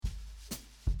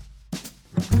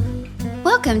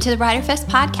Welcome to the WriterFest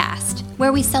podcast,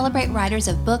 where we celebrate writers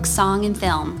of book, song, and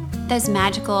film. Those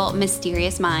magical,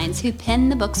 mysterious minds who pen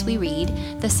the books we read,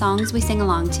 the songs we sing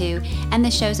along to, and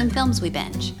the shows and films we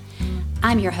binge.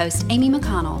 I'm your host, Amy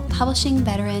McConnell, publishing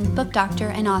veteran, book doctor,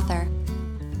 and author.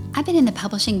 I've been in the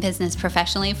publishing business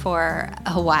professionally for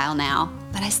a while now,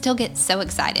 but I still get so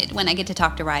excited when I get to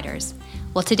talk to writers.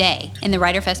 Well, today, in the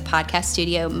WriterFest podcast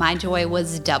studio, my joy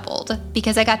was doubled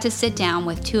because I got to sit down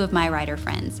with two of my writer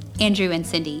friends, Andrew and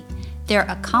Cindy. They're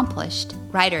accomplished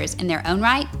writers in their own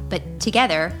right, but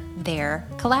together, they're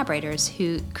collaborators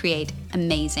who create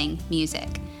amazing music.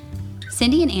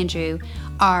 Cindy and Andrew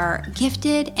are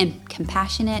gifted and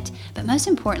compassionate, but most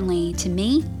importantly, to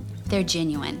me, they're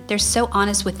genuine. They're so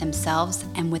honest with themselves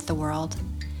and with the world.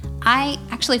 I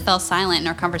actually fell silent in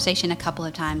our conversation a couple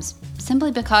of times,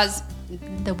 simply because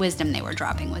the wisdom they were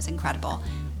dropping was incredible.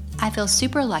 I feel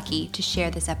super lucky to share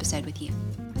this episode with you.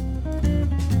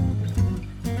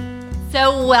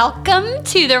 So welcome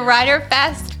to the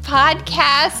WriterFest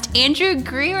podcast, Andrew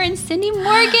Greer and Cindy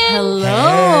Morgan. Hello.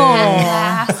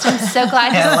 At last. I'm so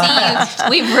glad to see you.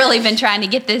 We've really been trying to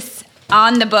get this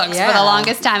on the books for the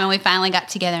longest time, and we finally got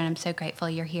together, and I'm so grateful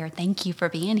you're here. Thank you for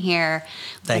being here.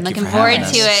 Thank I'm you looking for forward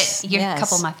having to us. it. You're a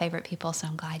couple of my favorite people, so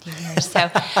I'm glad you're here.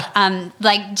 So, and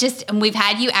we've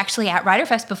had you actually at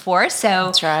WriterFest before, so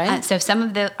that's right. So some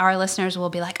of our listeners will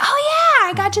be like, "Oh yeah,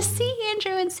 I got to see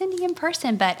Andrew and Cindy in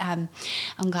person." But I'm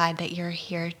glad that you're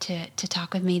here to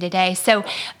talk with me today. So,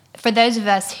 for those of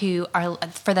us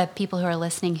for the people who are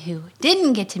listening who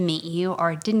didn't get to meet you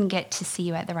or didn't get to see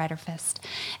you at the WriterFest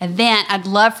event, I'd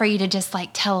love for you to just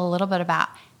tell a little bit about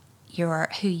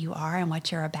who you are and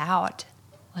what you're about.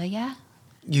 Will ya?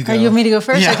 You go. You want me to go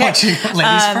first? Yeah, okay.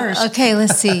 Ladies first. Okay,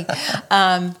 let's see.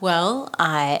 My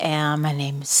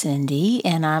name is Cindy,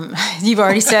 and you've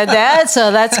already said that,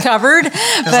 so that's covered.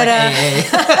 But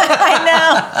I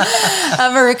know.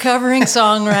 I'm a recovering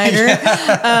songwriter.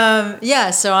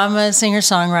 So I'm a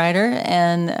singer-songwriter,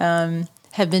 and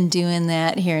have been doing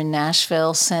that here in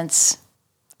Nashville since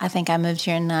I think I moved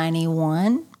here in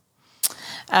 91.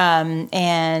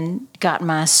 And got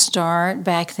my start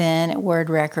back then at Word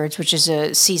Records, which is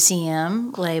a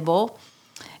CCM label,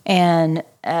 and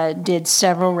did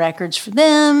several records for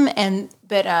them.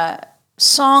 But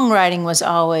songwriting was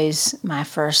always my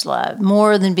first love,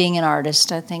 more than being an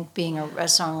artist. I think being a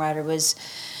songwriter was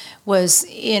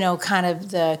kind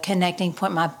of the connecting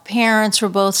point. My parents were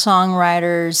both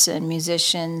songwriters and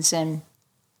musicians, and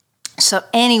so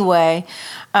anyway,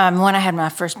 when I had my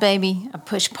first baby, I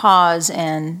pushed pause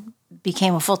and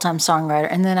became a full-time songwriter.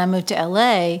 And then I moved to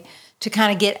LA to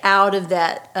kind of get out of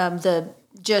that,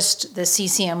 the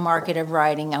CCM market of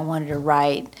writing. I wanted to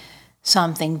write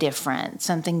something different,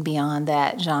 something beyond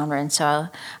that genre. And so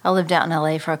I lived out in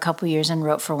LA for a couple of years and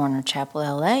wrote for Warner Chappell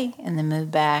LA, and then moved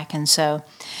back. And so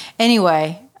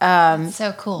anyway.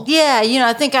 So cool. Yeah,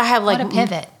 I think I have what a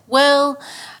pivot. Well,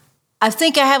 I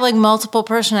think I have multiple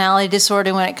personality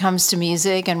disorder when it comes to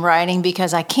music and writing,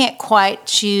 because I can't quite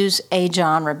choose a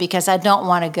genre, because I don't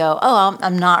want to go,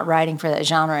 I'm not writing for that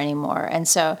genre anymore. And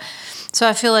so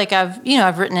I feel like I've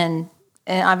written in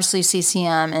obviously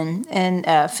CCM and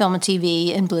film and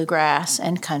TV and bluegrass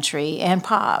and country and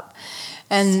pop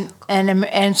and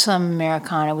some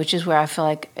Americana, which is where I feel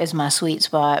like is my sweet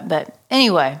spot. But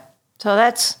anyway, so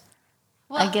that's.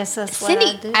 Well, I guess that's Cindy,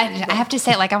 what I do. I have to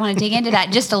say, I want to dig into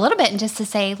that just a little bit, and just to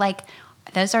say,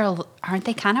 those aren't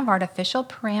they kind of artificial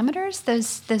parameters?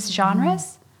 Those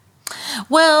genres.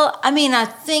 Well, I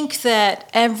think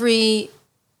that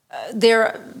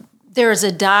there is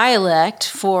a dialect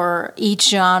for each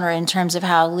genre in terms of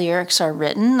how lyrics are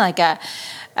written.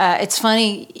 It's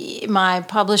funny. My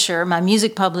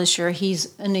music publisher,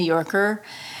 he's a New Yorker.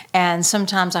 And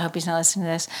sometimes, I hope he's not listening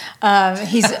to this.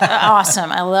 He's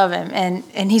awesome. I love him, and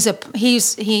he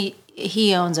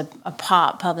owns a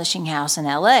pop publishing house in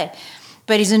LA,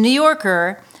 but he's a New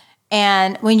Yorker.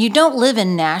 And when you don't live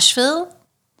in Nashville,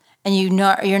 and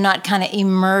you're not kind of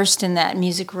immersed in that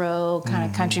Music Row kind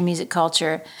of country music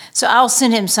culture, so I'll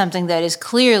send him something that is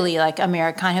clearly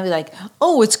Americana. He'll be like,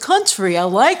 "Oh, it's country. I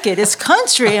like it. It's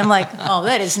country." I'm like, "Oh,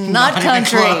 that is not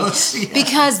country,"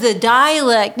 because the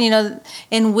dialect,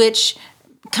 in which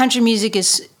country music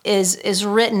is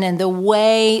written, and the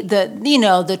way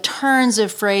the turns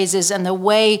of phrases and the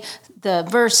way the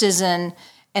verses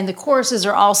and the choruses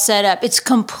are all set up, it's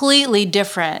completely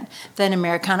different than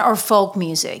Americana or folk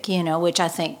music, which I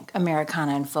think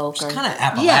Americana and folk are kind of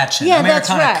Appalachian. Yeah,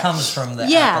 Americana that's right. comes from the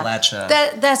Appalachia.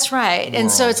 That's right. World. And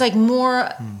so it's more,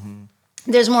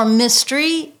 there's more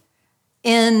mystery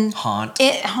in haunt.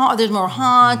 There's more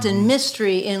haunt and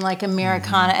mystery in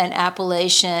Americana and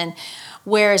Appalachian,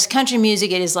 Whereas country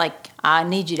music, it is like, I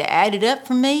need you to add it up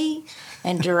for me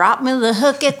and drop me the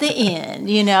hook at the end,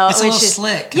 you know. It's a little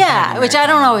slick. Yeah, which I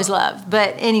don't always love.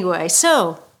 But anyway,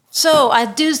 so I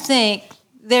do think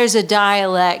there's a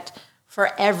dialect for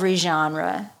every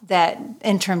genre that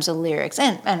in terms of lyrics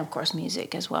and of course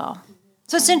music as well.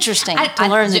 So it's interesting to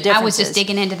learn the differences. I was just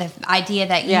digging into the idea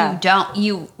that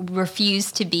you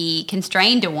refuse to be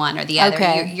constrained to one or the other.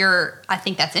 Okay. I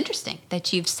think that's interesting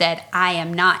that you've said, I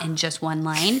am not in just one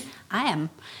lane. I'm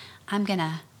going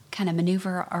to kind of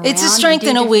maneuver around. It's a strength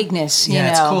and a weakness, you know.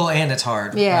 It's cool and it's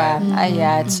hard. Yeah,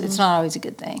 right? It's not always a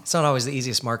good thing. It's not always the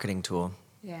easiest marketing tool.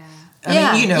 Yeah.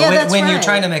 I mean, you know, when right. you're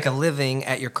trying to make a living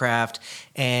at your craft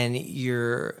and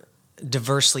you're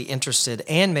diversely interested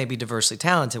and maybe diversely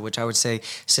talented, which I would say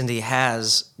Cindy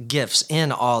has gifts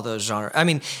in all those genres. I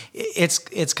mean,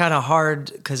 it's kind of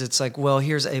hard because it's like, well,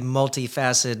 here's a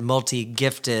multifaceted,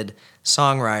 multi-gifted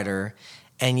songwriter,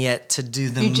 and yet to do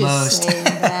the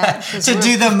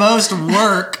most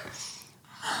work,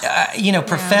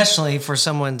 professionally for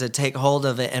someone to take hold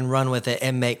of it and run with it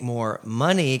and make more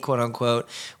money, quote unquote,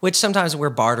 which sometimes we're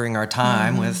bartering our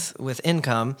time with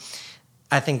income.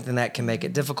 I think then that can make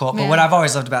it difficult. But what I've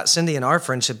always loved about Cindy and our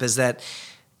friendship is that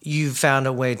you found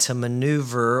a way to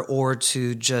maneuver or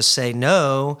to just say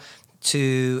no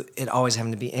to it always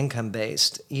having to be income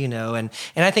based, you know. And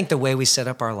I think the way we set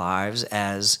up our lives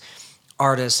as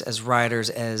artists, as writers,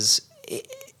 as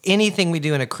anything we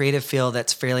do in a creative field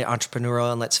that's fairly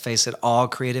entrepreneurial, and let's face it, all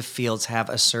creative fields have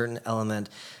a certain element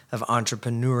of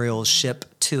entrepreneurship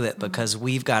to it because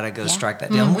we've got to go strike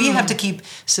that deal. And we have to keep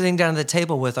sitting down at the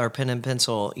table with our pen and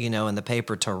pencil, you know, and the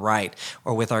paper to write,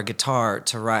 or with our guitar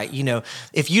to write. You know,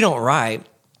 if you don't write,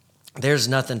 there's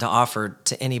nothing to offer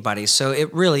to anybody. So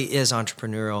it really is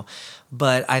entrepreneurial.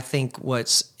 But I think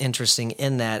what's interesting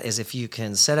in that is if you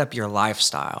can set up your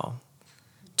lifestyle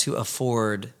to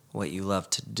afford what you love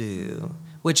to do,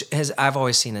 which I've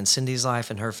always seen in Cindy's life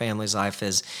and her family's life,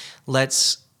 is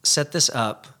let's set this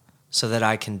up so that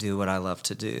I can do what I love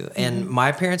to do. And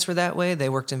my parents were that way. They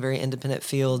worked in very independent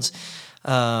fields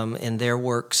in their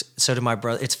works. So did my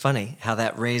brother. It's funny how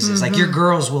that raises. Like your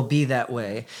girls will be that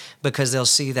way because they'll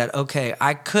see that, okay,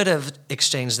 I could have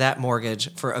exchanged that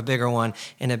mortgage for a bigger one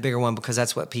and a bigger one because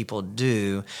that's what people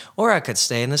do. Or I could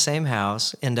stay in the same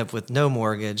house, end up with no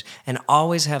mortgage, and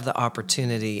always have the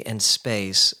opportunity and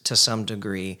space to some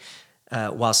degree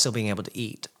while still being able to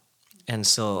eat and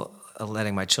still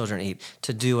letting my children eat,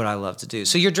 to do what I love to do.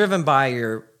 So you're driven by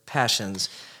your passions,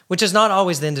 which is not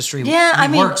always the industry we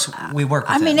work with.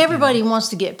 I mean, everybody wants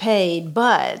to get paid,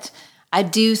 but I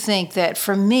do think that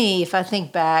for me, if I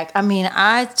think back, I mean,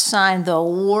 I signed the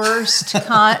worst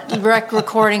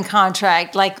recording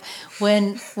contract. Like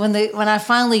when I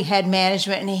finally had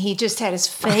management and he just had his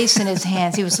face in his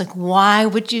hands, he was like, "Why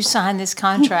would you sign this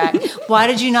contract? Why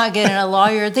did you not get a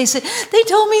lawyer?" They said, "They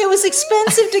told me it was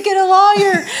expensive to get a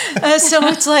lawyer." So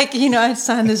it's like, you know, I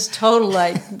signed this total,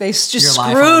 like, they just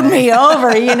screwed me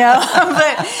over, you know.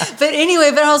 but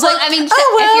anyway, but I was like, I mean,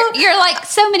 oh, you're like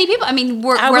so many people. I mean,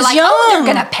 we're like, young. oh,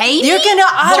 they're gonna pay me. You're giving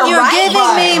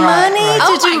me money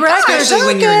to do records, especially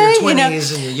when you're in your 20s you know?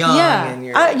 and you're young. And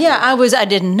you're, I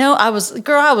didn't know. I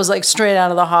was like straight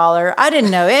out of the holler. I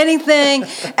didn't know anything,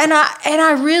 and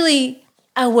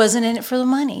I wasn't in it for the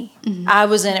money. I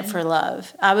was in it for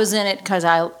love. I was in it because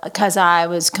I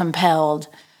was compelled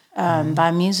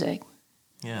by music.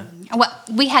 Yeah. Well,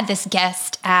 we had this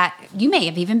guest you may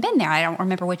have even been there. I don't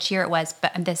remember which year it was,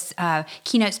 but this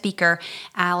keynote speaker,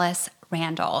 Alice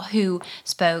Randall, who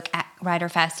spoke at Writer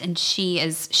Fest, and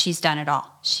she's done it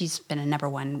all. She's been a number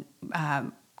one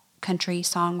country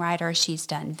songwriter. She's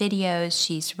done videos.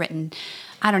 She's written,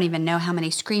 I don't even know how many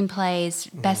screenplays,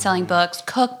 best-selling books,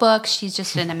 cookbooks. She's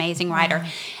just an amazing writer.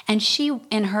 And she,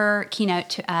 in her keynote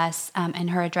to us, in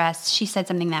her address, she said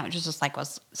something that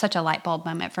was such a light bulb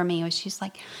moment for me. She's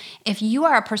like, if you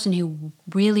are a person who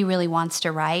really, really wants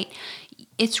to write,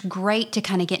 it's great to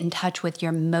kind of get in touch with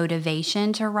your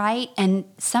motivation to write. And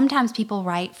sometimes people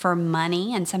write for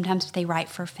money, and sometimes they write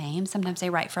for fame. Sometimes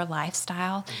they write for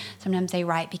lifestyle. Sometimes they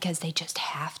write because they just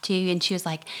have to. And she was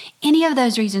like, any of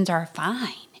those reasons are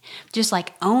fine. Just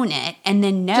like own it and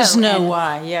then know. Just know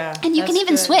why, yeah. And you can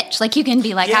even switch. Like you can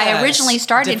be like, I originally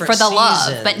started for the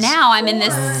love, but now I'm in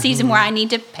this season where I need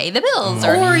to pay the bills.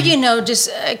 Or you know, just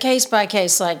case by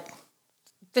case, like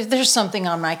there's something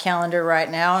on my calendar right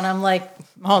now, and I'm like,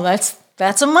 oh,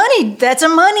 that's a money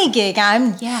gig. I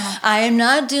am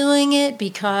not doing it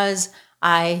because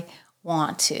I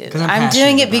want to. I'm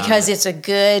doing it because it's a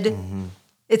good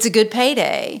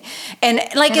payday. And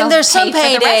like, and there's some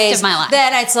paydays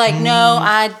that it's like, no,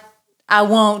 I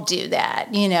won't do that.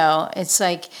 It's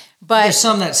like, but there's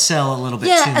some that sell a little bit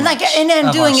too and much and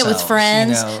I'm doing it with ourselves,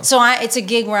 friends. So it's a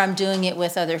gig where I'm doing it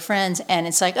with other friends, and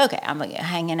it's like, okay, I'm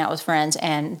hanging out with friends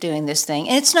and doing this thing,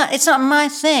 and it's not my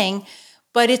thing,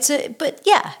 but it's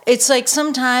like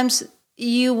sometimes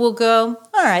you will go,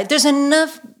 all right, there's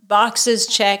enough boxes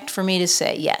checked for me to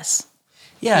say yes.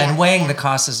 Yeah, and weighing the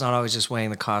cost is not always just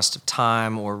weighing the cost of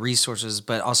time or resources,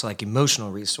 but also like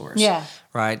emotional resource. Yeah.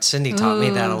 Right? Cindy taught me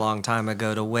that a long time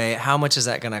ago, to weigh how much is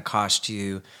that going to cost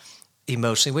you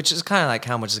emotionally, which is kind of like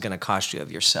how much is going to cost you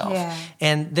of yourself. Yeah.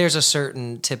 And there's a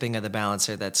certain tipping of the balance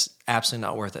there that's absolutely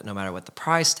not worth it, no matter what the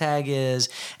price tag is.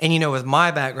 And with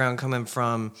my background coming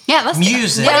from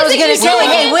music. I was going to say,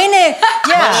 hey, when it,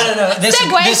 No.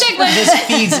 Segue. This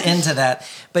feeds into that.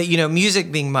 But,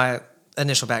 music being my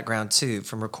initial background too,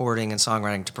 from recording and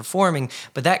songwriting to performing,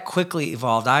 but that quickly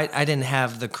evolved. I didn't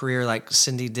have the career like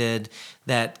Cindy did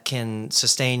that can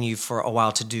sustain you for a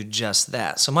while to do just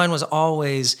that. So mine was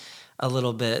always a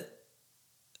little bit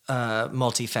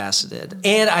multifaceted,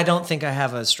 and I don't think I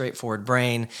have a straightforward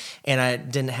brain, and I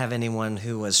didn't have anyone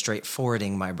who was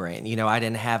straightforwarding my brain. I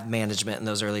didn't have management in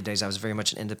those early days. I was very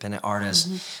much an independent artist,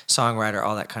 songwriter,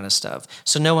 all that kind of stuff.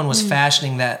 So no one was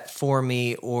fashioning that for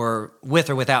me, or with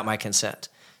or without my consent.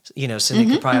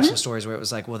 Cindy could probably have some stories where it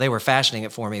was like, well, they were fashioning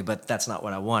it for me, but that's not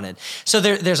what I wanted. So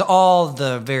there's all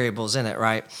the variables in it,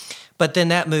 right? But then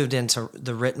that moved into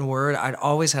the written word. I'd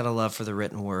always had a love for the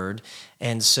written word.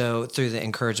 And so through the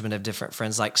encouragement of different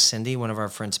friends like Cindy, one of our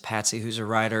friends, Patsy, who's a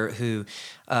writer, who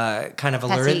kind of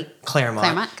alerted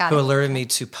Claremont who alerted me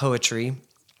to poetry,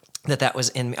 that was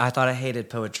in me. I thought I hated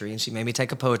poetry, and she made me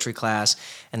take a poetry class,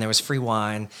 and there was free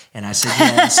wine, and I said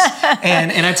yes.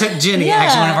 and I took Jenny,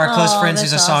 actually one of our close friends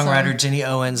who's a songwriter, awesome. Jenny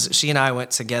Owens. She and I went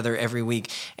together every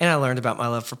week, and I learned about my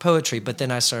love for poetry. But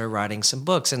then I started writing some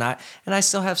books, and I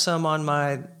still have some on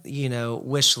my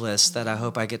wish list that I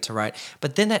hope I get to write.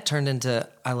 But then that turned into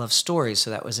I love stories,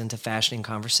 so that was into fashioning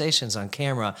conversations on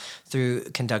camera through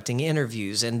conducting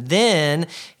interviews, and then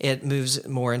it moves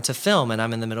more into film, and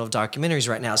I'm in the middle of documentaries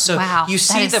right now. So wow, you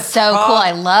see that is so cool.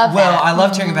 I love that. Well, I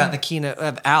loved hearing about the keynote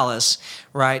of Alice,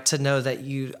 right? To know that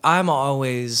I'm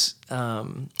always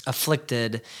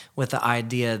afflicted with the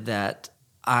idea that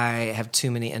I have too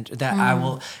many,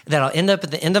 that'll end up at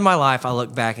the end of my life. I'll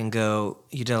look back and go,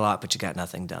 you did a lot, but you got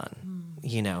nothing done.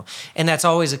 And that's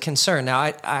always a concern. Now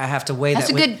I have to weigh that.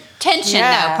 That's a good tension,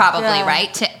 though, probably,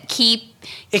 right? To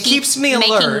keeps me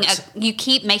alert. You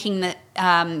keep making the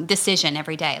decision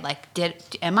every day. Like,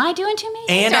 am I doing too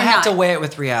many? And I have to weigh it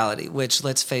with reality, which,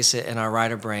 let's face it, in our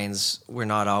writer brains, we're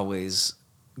not always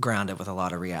grounded with a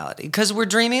lot of reality because we're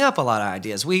dreaming up a lot of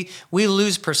ideas. We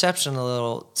lose perception a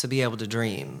little to be able to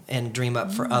dream and dream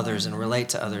up for others and relate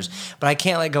to others. But I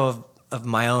can't let go of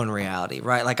my own reality,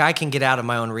 right? Like I can get out of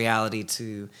my own reality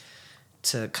to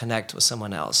connect with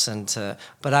someone else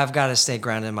but I've got to stay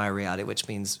grounded in my reality,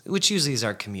 which usually is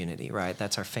our community, right?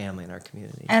 That's our family and our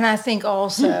community. And I think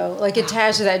also, like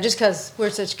attached to that, just because we're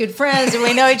such good friends and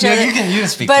we know each other. You can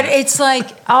speak but to it. It's like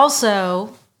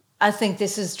also, I think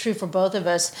this is true for both of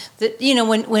us, that,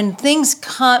 when things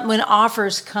come, when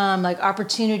offers come, like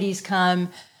opportunities come,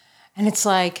 and it's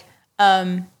like,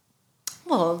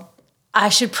 well, I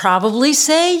should probably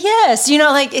say yes.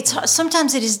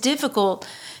 Sometimes it is difficult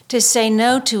to say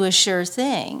no to a sure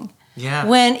thing. Yeah.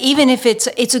 When even if it's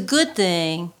a good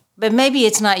thing, but maybe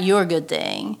it's not your good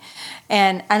thing.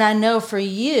 And I know for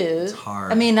you, it's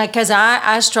hard. I mean, because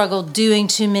I struggle juggling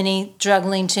too many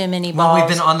balls. Well, we've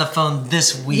been on the phone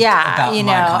this week about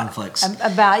my conflicts.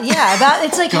 About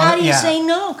it's like, how do you say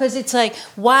no? Because it's like,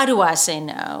 why do I say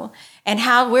no? And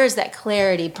where's that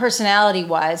clarity,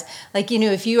 personality-wise? Like,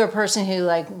 if you're a person who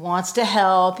like wants to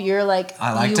help, you're like,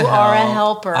 you are a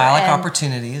helper. I like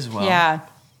opportunity as well. Yeah.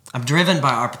 I'm driven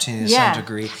by opportunity to some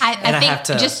degree. I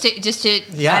think just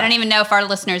to I don't even know if our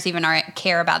listeners even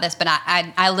care about this, but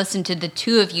I listened to the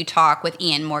two of you talk with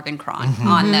Ian Morgan-Cron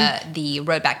on the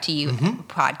Road Back to You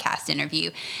podcast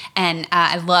interview, and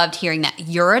I loved hearing that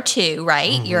you're a 2,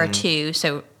 right? You're a 2,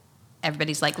 so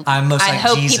everybody's like, I'm most I like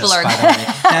hope Jesus, people are. By the way.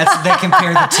 They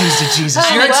compare the 2s to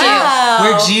Jesus. You're a 2.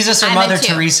 We're Jesus or I'm Mother a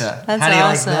 2. Teresa. That's How do you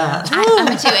awesome. like that? I'm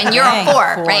a 2, and you're a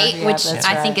 4, right? Yeah, which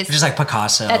I think is just like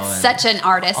Picasso. That's such an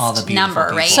artist number,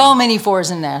 people. right? So many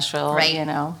 4s in Nashville, right? And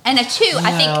a 2,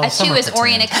 I think a 2 is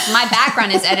oriented because my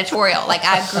background is editorial. Like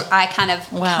I kind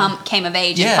of came of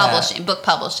age in publishing, book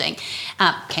publishing.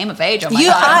 Came of age. Oh my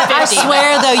God! I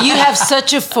swear though, you have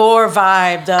such a 4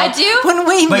 vibe though. I do. When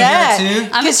we met, You're a 2?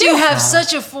 Because you have have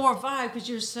such a 4 or 5 because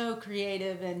you're so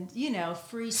creative and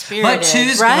free spirited. But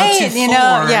choose right? go to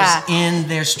 4s in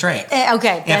their strength.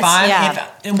 Okay, If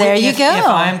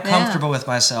I'm comfortable with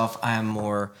myself, I'm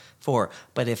more 4.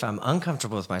 But if I'm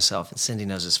uncomfortable with myself, and Cindy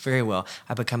knows this very well,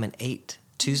 I become an 8.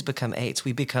 2s become 8s.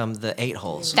 We become the 8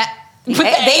 holes. The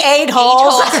 8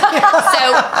 holes. So,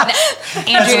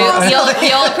 Andrew,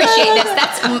 you'll appreciate this.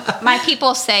 That's my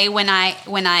people say when I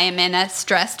am in a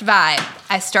stressed vibe,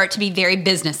 I start to be very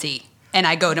businessy. And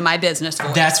I go to my business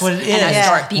voice. That's what it is. And I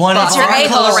start being One of our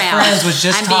close around. friends was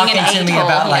just talking to me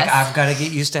about yes. I've got to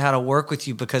get used to how to work with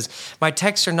you because my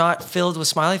texts are not filled with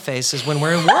smiley faces when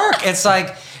we're at work. It's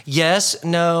like, yes,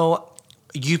 no,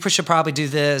 you should probably do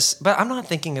this, but I'm not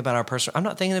thinking about our personal. I'm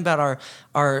not thinking about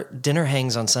our dinner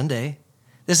hangs on Sunday.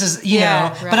 This is, you know,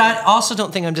 right. But I also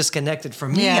don't think I'm disconnected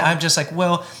from me. Yeah. I'm just like,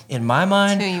 well, in my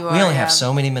mind, we only have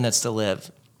so many minutes to live.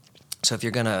 So if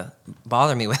you're going to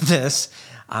bother me with this,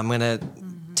 I'm going to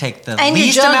take the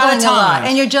least amount of time.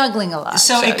 And you're juggling a lot.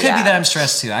 So it could be that I'm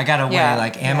stressed too. I got to weigh,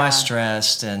 am I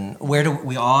stressed? And where do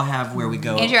we all have where we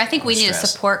go? Andrew, I think we need a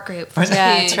support group for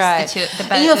that's right.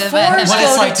 What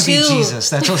it's like to be Jesus.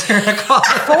 That's what they're going to call it.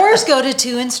 4s go to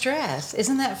 2 in stress.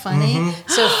 Isn't that funny? Mm-hmm.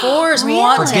 So 4s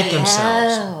want to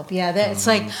help. Yeah, it's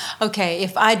like, okay,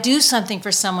 if I do something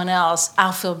for someone else,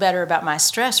 I'll feel better about my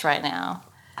stress right now.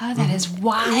 Oh, that is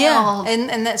wild. Yeah,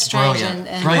 and that's strange. Brilliant.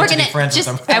 And we're going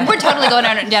to and we're totally going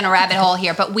down a rabbit hole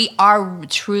here, but we are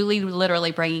truly, literally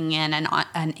bringing in an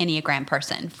Enneagram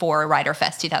person for Writer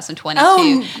Fest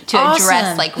 2022 to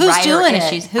address writer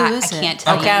issues. Who is I can't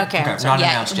tell you. Okay. Not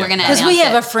announced yet. We're going to because we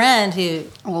have a friend who.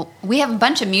 Well, we have a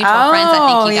bunch of mutual friends.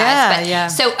 I think you guys. Yeah.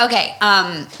 So okay.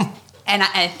 And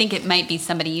I think it might be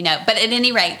somebody you know. But at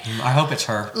any rate, I hope it's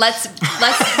her. Let's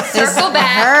circle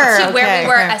back to where we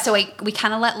were. So we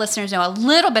kind of let listeners know a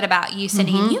little bit about you,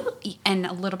 Cindy, and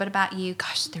a little bit about you.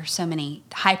 Gosh, there's so many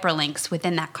hyperlinks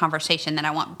within that conversation that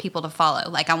I want people to follow.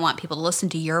 Like I want people to listen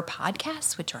to your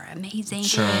podcasts, which are amazing.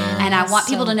 Sure. And I want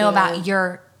people to know about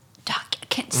your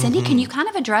Cindy, can you kind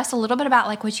of address a little bit about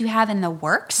what you have in the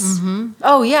works? Mm-hmm.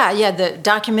 Oh yeah, the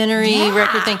documentary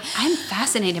record thing. I'm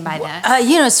fascinated by this.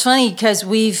 It's funny because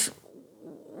we've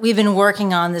been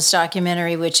working on this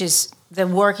documentary, which is the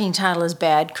working title is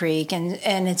Bad Creek, and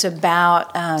it's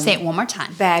about say it one more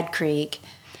time. Bad Creek.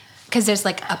 Because there's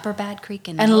Upper Bad Creek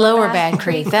and Lower Bad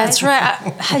Creek. That's right.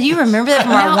 You remember that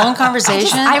from our long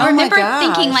conversation? I remember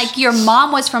thinking your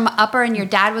mom was from Upper and your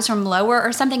dad was from Lower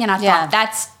or something, and I thought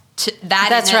that's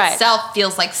itself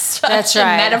feels like such a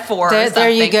metaphor. There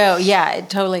you go. Yeah,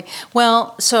 totally.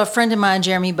 Well, so a friend of mine,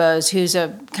 Jeremy Bowes, who's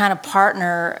a kind of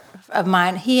partner of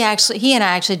mine, he and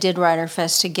I actually did Writer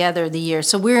Fest together the year.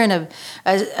 So we're in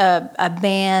a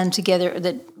band together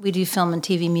that we do film and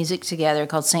TV music together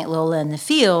called St. Lola in the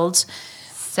Fields.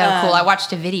 So cool! I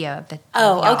watched a video of the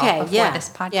before this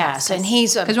podcast. Yeah, so and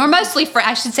he's because we're mostly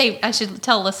I should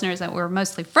tell listeners that we're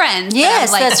mostly friends.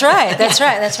 Yes, that's right. That's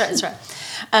right.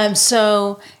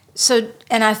 So,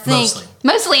 and I think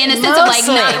mostly in a sense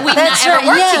of we've not ever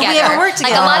worked together. We haven't worked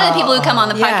together. A lot of the people who come on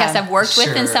the podcast I've worked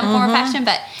with in some form or fashion,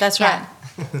 but that's right.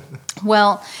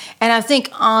 Well, and I think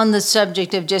on the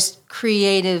subject of just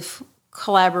creative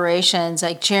collaborations,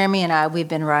 like Jeremy and we've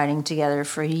been writing together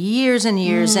for years and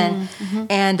years, and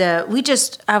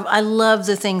I love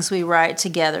the things we write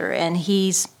together, and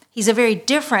he's a very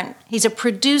different. He's a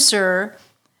producer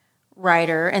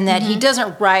writer, in that he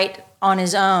doesn't write on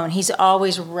his own. He's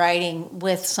always writing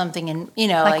with something, and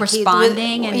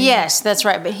responding. Yes, that's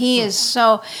right. But he's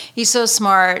so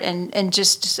smart and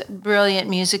just brilliant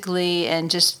musically,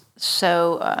 and just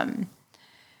so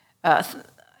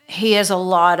he has a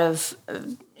lot of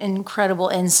incredible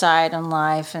insight on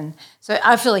life, and so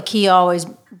I feel like he always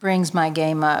brings my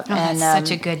game up. Oh, and that's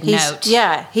such a good note.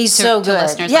 Yeah, he's so good.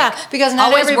 Listeners, because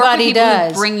not everybody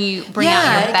does. Bring out your best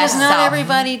because not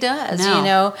everybody does.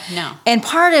 No. And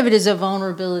part of it is a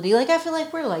vulnerability. I feel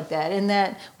like we're like that, in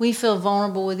that we feel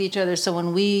vulnerable with each other. So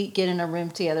when we get in a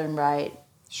room together and write,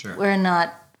 we're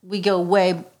not. We go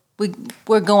way.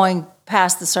 We're going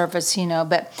past the surface,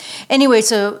 But anyway,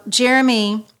 so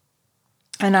Jeremy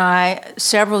and I,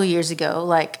 several years ago,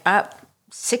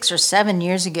 6 or 7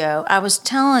 years ago, I was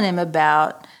telling him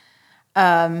about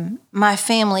my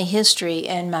family history,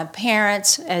 and my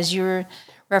parents, as you're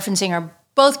referencing,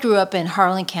 both grew up in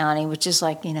Harlan County, which is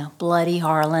bloody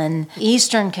Harlan,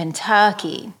 eastern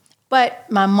Kentucky. But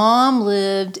my mom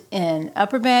lived in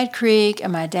Upper Bad Creek,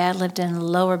 and my dad lived in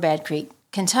Lower Bad Creek,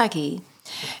 Kentucky.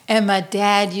 And my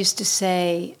dad used to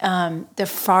say, the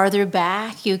farther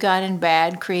back you got in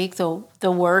Bad Creek,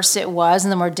 the worse it was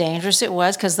and the more dangerous it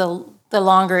was, because the the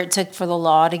longer it took for the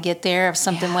law to get there if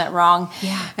something went wrong.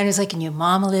 Yeah. And it was like, and your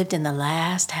mama lived in the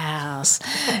last house.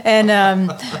 And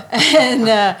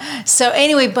so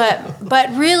anyway, but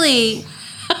really,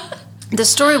 the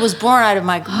story was born out of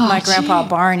my grandpa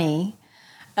Barney,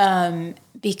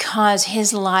 because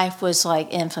his life was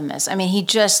like infamous. I mean, he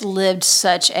just lived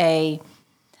such a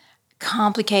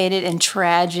complicated and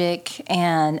tragic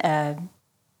and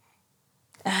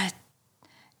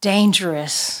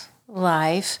dangerous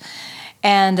life,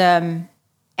 and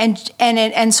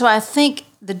so I think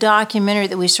the documentary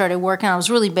that we started working on was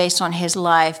really based on his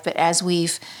life. But as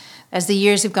the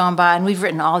years have gone by, and we've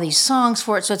written all these songs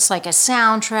for it, so it's like a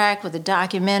soundtrack with a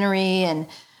documentary, and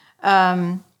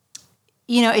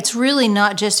it's really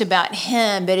not just about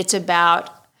him, but it's about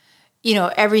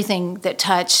everything that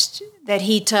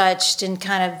he touched, and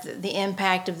kind of the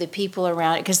impact of the people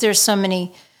around it, because there's so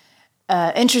many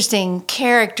interesting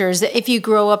characters that if you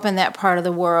grow up in that part of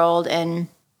the world, and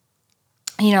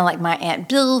like my Aunt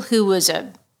Bill, who was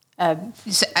Bill.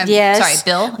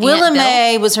 Willa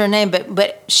Mae was her name,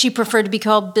 but she preferred to be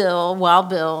called Wild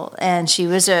Bill, and she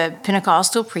was a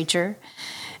Pentecostal preacher.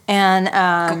 And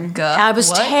I was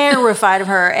terrified of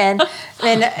her, and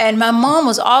my mom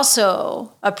was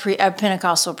also a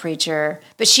Pentecostal preacher,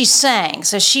 but she sang,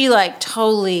 so she like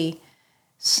totally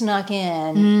snuck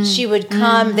in. She would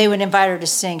come; they would invite her to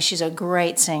sing. She's a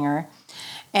great singer,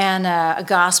 and a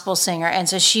gospel singer, and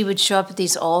so she would show up at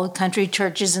these old country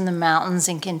churches in the mountains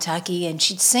in Kentucky, and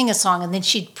she'd sing a song, and then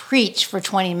she'd preach for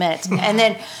 20 minutes, and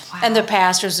then and the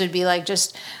pastors would be like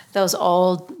just those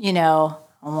old,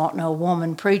 I want no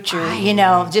woman preacher,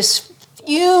 just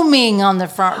fuming on the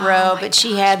front row, but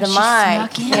she had the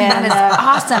mic. That is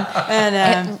awesome.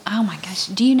 And oh my gosh,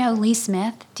 do you know Lee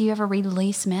Smith? Do you ever read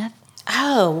Lee Smith?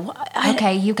 Oh,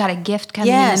 okay. You got a gift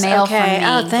coming in the mail from me.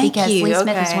 Oh, thank because you. Lee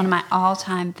Smith is one of my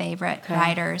all-time favorite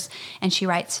writers, and she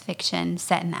writes fiction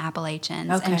set in the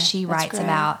Appalachians, and she writes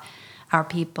about our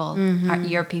people,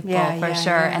 your people for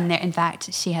sure. Yeah. And in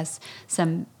fact, she has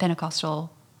some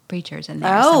Pentecostal preachers in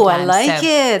there. Oh, sometimes. I like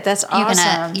it. That's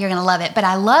awesome. You're gonna love it. But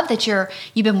I love that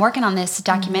you've been working on this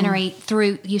documentary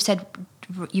through. You said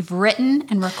you've written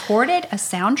and recorded a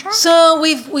soundtrack. So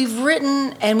we've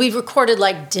written and we've recorded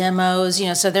like demos,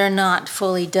 so they're not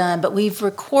fully done, but we've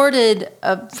recorded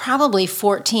probably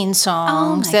 14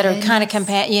 songs that are kind of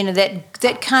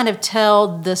that kind of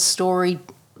tell the story,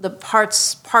 the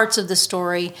parts of the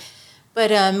story.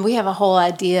 But we have a whole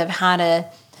idea of how to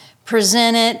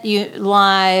present it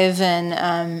live,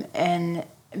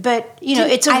 but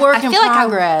it's a work in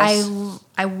progress.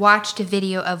 I watched a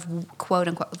video of quote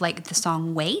unquote like the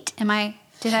song "Wait."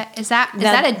 Is that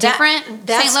a different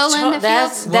St. Lola?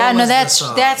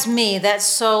 That's me.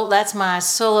 That's my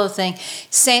solo thing.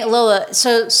 St. Lola.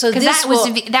 So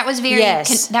that was very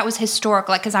that was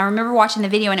historical. Because I remember watching the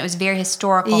video and it was very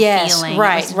historical feeling.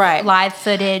 Right. Live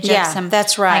footage of some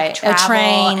that's right. Like, travel a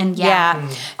train and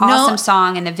awesome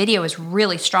song, and the video was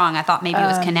really strong. I thought maybe it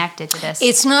was connected to this.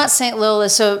 It's not St. Lola.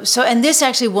 So and this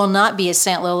actually will not be a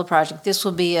St. Lola project. This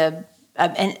will be a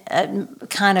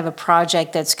kind of a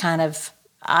project that's kind of,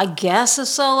 I guess, a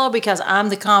solo, because I'm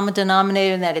the common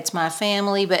denominator in that it's my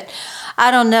family, but I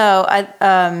don't know.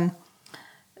 But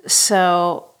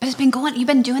it's been going. You've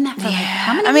been doing that for like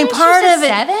how many years? Part of it,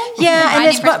 7.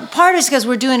 and part is because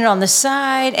we're doing it on the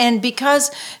side, and because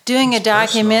doing a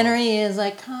documentary is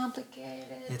like complicated.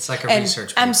 It's like a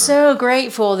research paper. I'm so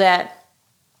grateful that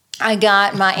I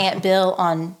got my Aunt Bill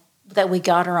that we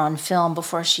got her on film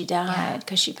before she died,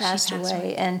 because she passed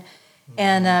away, and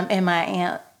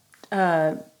my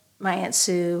Aunt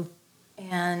Sue,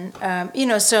 and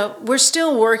so we're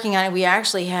still working on it. We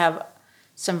actually have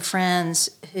some friends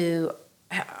who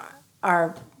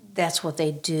that's what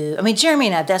they do. I mean, Jeremy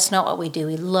and I, that's not what we do.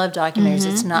 We love documentaries.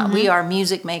 It's not. We are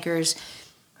music makers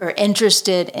who are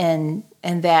interested in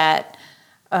that,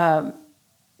 in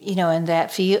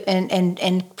that field,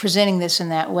 and presenting this in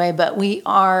that way. But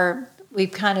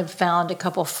we've kind of found a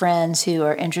couple friends who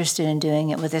are interested in doing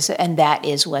it with us, and that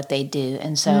is what they do.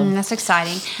 And so that's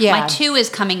exciting. Yeah. My 2 is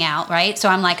coming out, right? So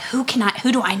I'm like, who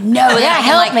do I know?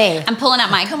 Help me. I'm pulling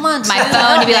out my phone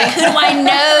to be like, who do I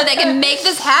know that can make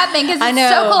this happen? Because it's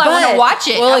so cool. I want to watch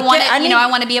it. Well, I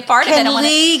want to be a part of it. Can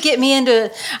Lee get me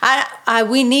into?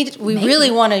 We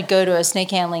really want to go to a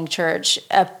snake handling church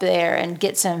up there and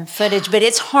get some footage, but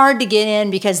it's hard to get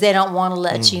in because they don't want to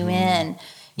let you in.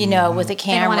 with a They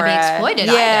camera. don't want to be exploited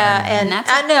yeah, either. and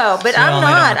that's I know, but So I'm they don't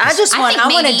not. want I this- just want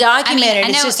to document it. I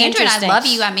It's know, just Andrew, and I interesting. love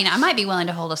you. I mean, I might be willing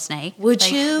to hold a snake. Would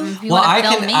you? If you Well, want I to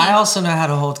film can. me. I also know how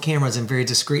to hold cameras in very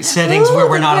discreet settings where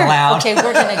we're not allowed. Okay,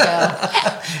 we're gonna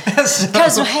go.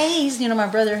 Because Hayes, my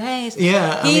brother Hayes,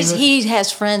 Yeah, he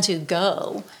has friends who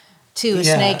go to a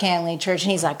Yeah. snake handling church,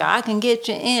 and he's like, I can get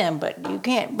you in, but you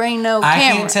can't bring no I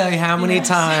camera. can't tell you how many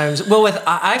times. Well, with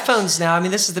iPhones now, I mean,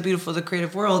 this is the beautiful, the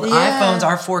creative world. Yeah. iPhones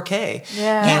are 4K.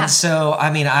 Yeah. And so, I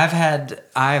mean,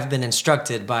 I've been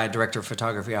instructed by a director of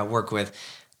photography I work with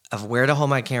of where to hold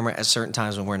my camera at certain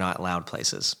times when we're not allowed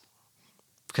places.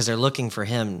 Because they're looking for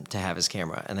him to have his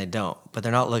camera, and they don't. But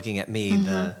they're not looking at me,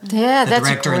 the Yeah, that's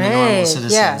director great. and the normal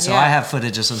citizen. Yeah, so yeah. I have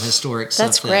footage of some historic stuff.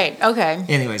 That's great. Okay.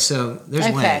 Anyway, so there's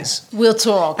ways. We'll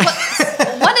talk. I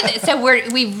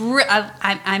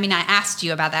mean, I asked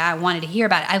you about that. I wanted to hear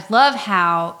about it. I love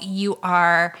how you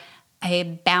are a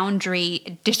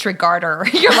boundary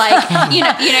disregarder. You're like,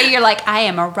 you're like, I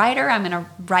am a writer. I'm going to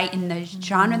write in the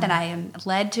genre that I am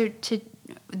led to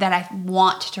that I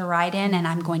want to write in, and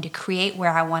I'm going to create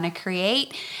where I want to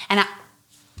create. And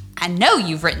I know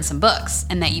you've written some books,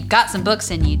 and that you've got some books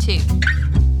in you too.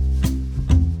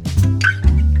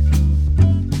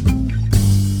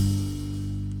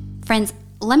 Friends,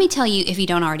 let me tell you, if you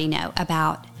don't already know,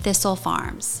 about Thistle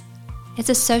Farms. It's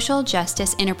a social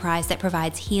justice enterprise that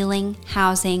provides healing,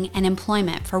 housing, and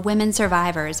employment for women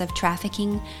survivors of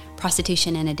trafficking,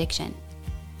 prostitution, and addiction.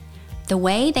 The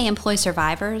way they employ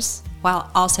survivors, while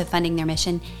also funding their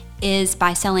mission, is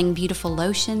by selling beautiful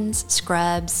lotions,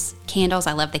 scrubs, candles —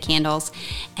 I love the candles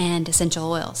 — and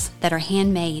essential oils that are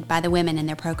handmade by the women in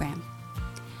their program.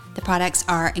 The products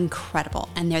are incredible,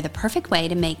 and they're the perfect way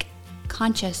to make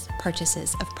conscious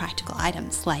purchases of practical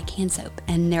items like hand soap,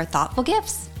 and they're thoughtful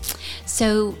gifts.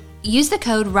 So use the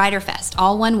code WriterFest,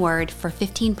 all one word, for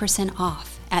 15%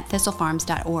 off at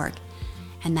thistlefarms.org.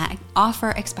 And that offer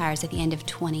expires at the end of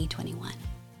 2021.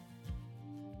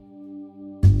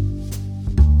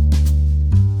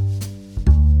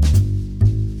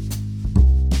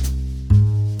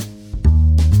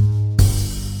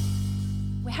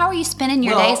 How are you spending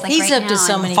your days? Like he's right up to now?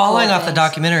 so many Following cool off the things.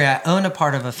 documentary, I own a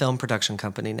part of a film production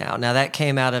company now. Now that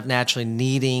came out of naturally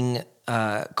needing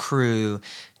crew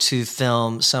to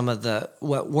film some of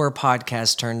what were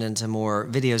podcasts turned into more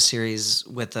video series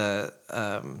with a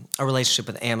relationship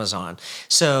with Amazon.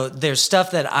 So there's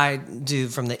stuff that I do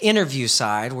from the interview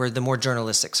side, where the more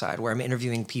journalistic side, where I'm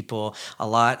interviewing people a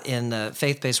lot in the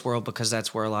faith-based world, because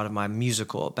that's where a lot of my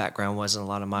musical background was, and a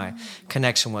lot of my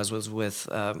connection was with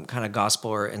kind of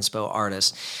gospel or inspo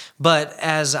artists. But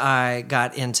as I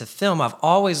got into film, I've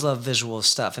always loved visual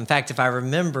stuff. In fact, if I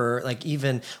remember, like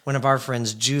even one of our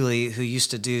friends, Julie, who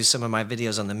used to do some of my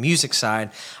videos on the music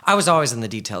side, I was always in the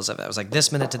details of it. I was like,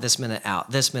 this minute to this minute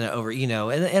out, this minute over,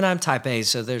 and I'm type A,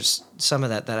 so there's some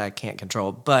of that I can't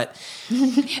control. But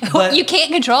You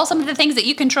can't control some of the things that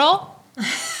you control?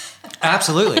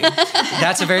 Absolutely.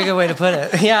 That's a very good way to put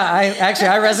it. Yeah, I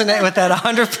resonate with that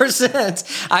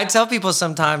 100%. I tell people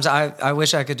sometimes I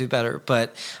wish I could do better,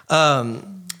 but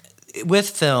with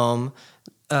film,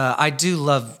 I do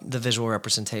love the visual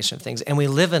representation of things. And we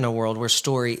live in a world where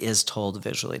story is told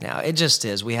visually now. It just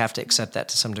is. We have to accept that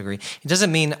to some degree. It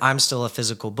doesn't mean I'm still a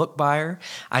physical book buyer.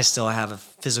 I still have a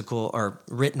physical or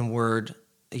written word.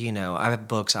 I have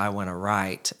books I want to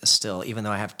write still, even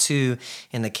though I have 2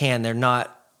 in the can.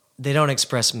 They don't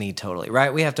express me totally,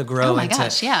 right? We have to grow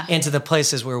into the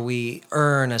places where we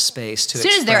earn a space to express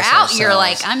As soon as they're out, ourselves. you're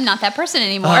like, I'm not that person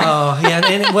anymore. Oh, yeah.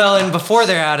 And before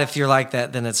they're out, if you're like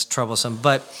that, then it's troublesome.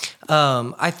 But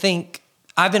I think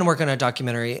I've been working on a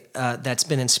documentary that's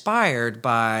been inspired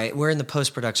by, we're in the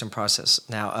post-production process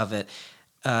now of it,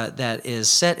 that is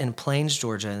set in Plains,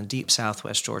 Georgia, in deep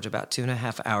southwest Georgia, about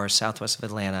 2.5 hours southwest of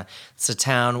Atlanta. It's a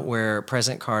town where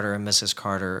President Carter and Mrs.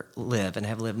 Carter live and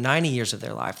have lived 90 years of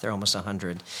their life. They're almost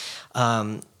 100.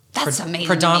 That's amazing.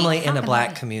 Predominantly in a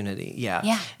black community,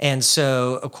 yeah. And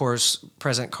so, of course,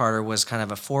 President Carter was kind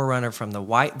of a forerunner from the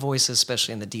white voices,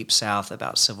 especially in the Deep South,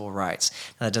 about civil rights.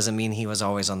 Now, that doesn't mean he was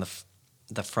always on the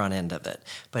front end of it,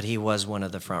 but he was one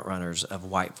of the front runners of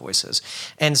white voices.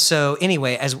 And so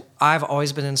anyway, as I've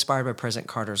always been inspired by President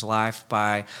Carter's life,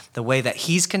 by the way that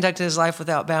he's conducted his life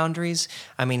without boundaries.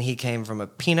 I mean, he came from a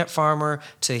peanut farmer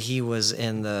to he was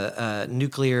in the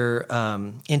nuclear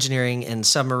engineering and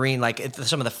submarine, like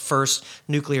some of the first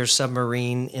nuclear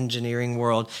submarine engineering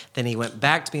world. Then he went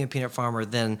back to being a peanut farmer,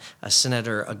 then a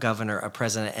senator, a governor, a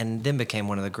president, and then became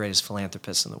one of the greatest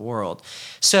philanthropists in the world.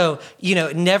 So,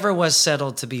 it never was settled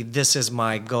settled to be, this is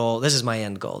my goal, this is my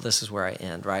end goal, this is where I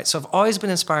end, right? So I've always been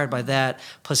inspired by that,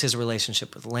 plus his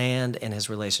relationship with land and his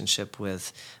relationship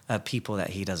with people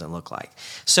that he doesn't look like.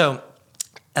 So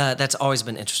that's always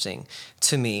been interesting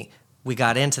to me. We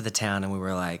got into the town and we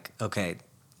were like, okay,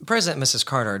 President and Mrs.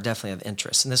 Carter are definitely of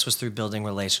interest, and this was through building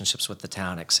relationships with the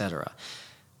town, etc.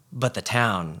 But the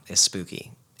town is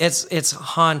spooky. It's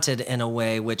haunted in a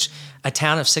way which a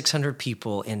town of 600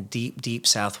 people in deep, deep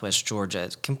southwest Georgia,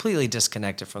 completely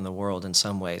disconnected from the world in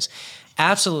some ways.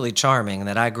 Absolutely charming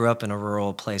that I grew up in a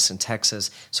rural place in Texas,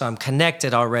 so I'm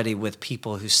connected already with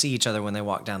people who see each other when they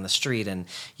walk down the street, and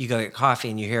you go get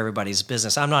coffee and you hear everybody's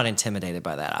business. I'm not intimidated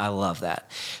by that. I love that.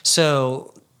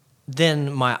 So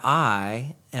then my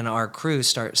eye and our crew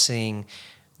start seeing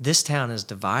this town is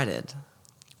divided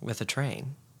with a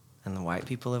train. And the white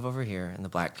people live over here, and the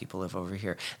black people live over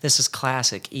here. This is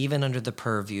classic, even under the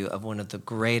purview of one of the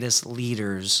greatest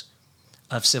leaders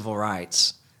of civil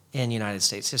rights in United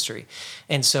States history.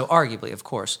 And so, arguably, of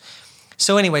course.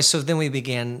 So anyway, so then we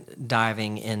began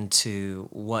diving into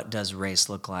what does race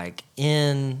look like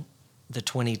in the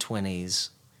 2020s,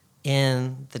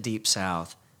 in the Deep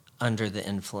South, under the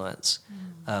influence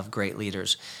of great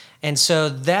leaders. And so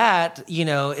that,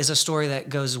 is a story that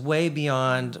goes way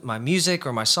beyond my music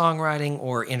or my songwriting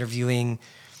or interviewing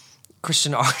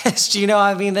Christian artists.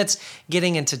 That's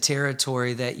getting into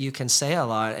territory that you can say a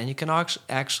lot, and you can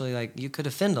actually, you could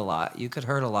offend a lot, you could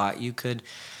hurt a lot, you could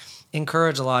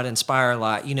encourage a lot, inspire a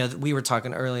lot. We were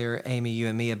talking earlier, Amy, you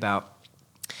and me, about,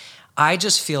 I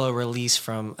just feel a release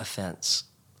from offense.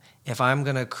 If I'm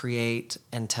going to create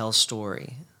and tell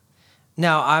story.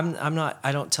 Now,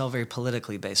 I don't tell very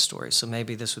politically based stories, so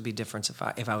maybe this would be different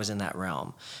if I was in that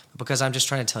realm. But because I'm just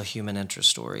trying to tell human interest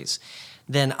stories,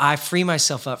 then I free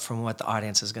myself up from what the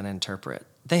audience is going to interpret.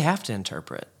 They have to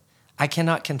interpret. I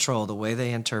cannot control the way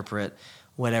they interpret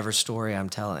whatever story I'm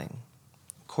telling.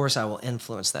 Of course, I will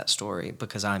influence that story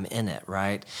because I'm in it,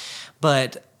 right?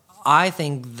 But I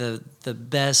think the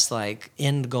best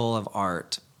end goal of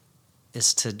art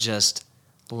is to just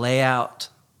lay out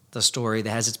the story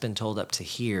that has been told up to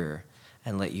here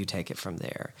and let you take it from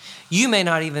there. You may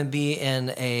not even be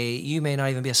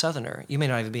a Southerner. You may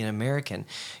not even be an American.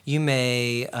 You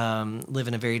may live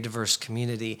in a very diverse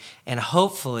community. And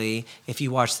hopefully, if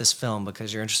you watch this film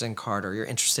because you're interested in Carter, you're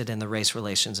interested in the race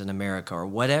relations in America, or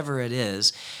whatever it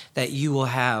is, that you will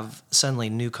have suddenly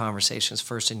new conversations,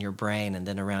 first in your brain and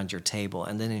then around your table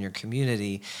and then in your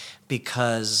community,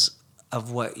 because of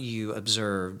what you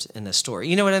observed in the story.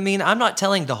 You know what I mean? I'm not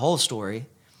telling the whole story.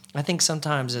 I think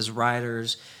sometimes as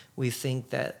writers, we think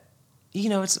that,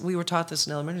 we were taught this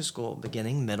in elementary school,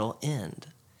 beginning, middle, end.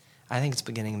 I think it's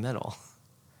beginning, middle.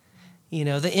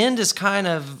 The end is kind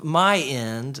of my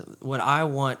end. What I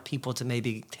want people to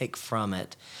maybe take from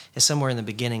it is somewhere in the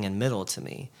beginning and middle to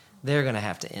me. They're going to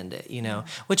have to end it,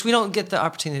 which we don't get the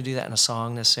opportunity to do that in a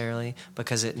song necessarily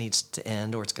because it needs to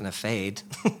end or it's going to fade,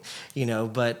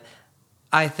 but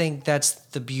I think that's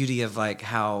the beauty of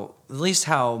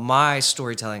how my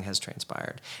storytelling has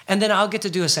transpired. And then I'll get to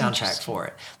do a soundtrack for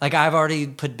it. I've already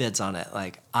put bids on it.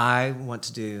 I want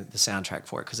to do the soundtrack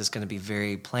for it because it's going to be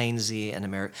very plainsy and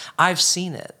American. I've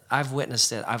seen it. I've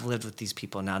witnessed it. I've lived with these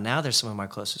people. Now they're some of my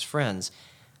closest friends.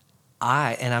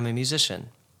 And I'm a musician.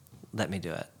 Let me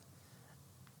do it.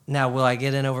 Now, will I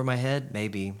get in over my head?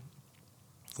 Maybe.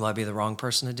 Will I be the wrong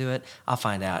person to do it? I'll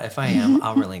find out. If I am,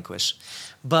 I'll relinquish.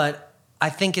 But I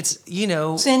think it's,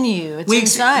 it's in you. It's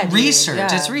inside research. You.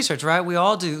 Yeah. It's research, right? We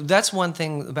all do. That's one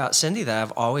thing about Cindy that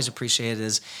I've always appreciated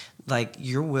is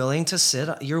you're willing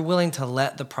to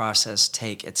let the process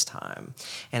take its time.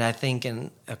 And I think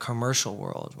in a commercial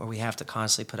world where we have to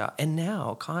constantly put out, and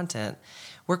now content,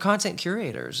 we're content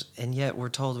curators, and yet we're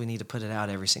told we need to put it out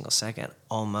every single second,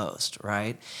 almost,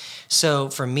 right? So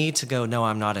for me to go, no,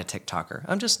 I'm not a TikToker.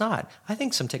 I'm just not. I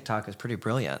think some TikTok is pretty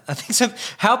brilliant. I think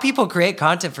how people create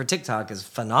content for TikTok is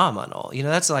phenomenal.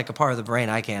 That's a part of the brain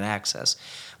I can't access.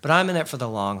 But I'm in it for the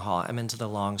long haul. I'm into the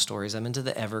long stories. I'm into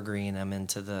the evergreen. I'm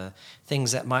into the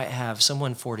things that might have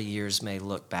someone 40 years may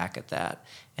look back at that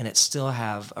and it still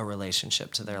have a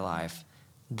relationship to their life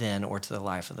then or to the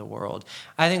life of the world.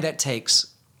 I think that takes,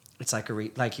 it's like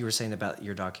you were saying about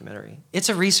your documentary. It's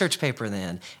a research paper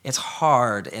then. It's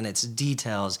hard and it's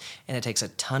details and it takes a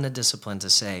ton of discipline to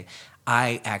say,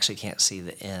 I actually can't see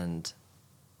the end,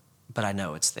 but I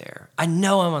know it's there. I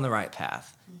know I'm on the right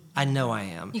path. I know I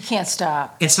am. You can't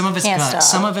stop. And some of it's gut.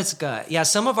 Some of it's gut. Yeah,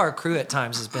 some of our crew at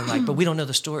times has been but we don't know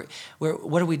the story.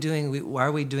 What are we doing? Why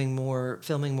are we doing more,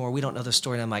 filming more? We don't know the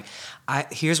story. And I'm like,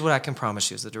 here's what I can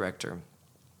promise you as the director.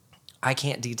 I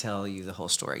can't detail you the whole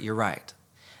story. You're right.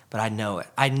 But I know it.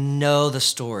 I know the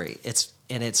story.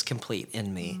 and it's complete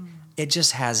in me. It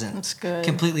just hasn't That's good.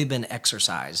 completely been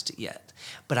exercised yet.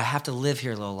 But I have to live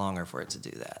here a little longer for it to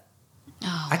do that.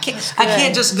 Oh, I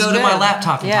can't just go to my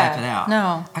laptop and Yeah. type it out.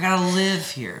 No. I gotta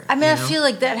live here. I mean, I you know? feel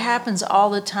like that happens all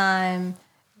the time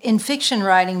in fiction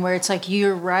writing, where it's like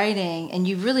you're writing and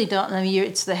you really don't know.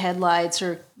 It's the headlights,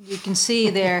 or you can see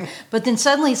there, but then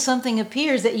suddenly something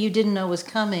appears that you didn't know was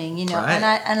coming. You know, Right.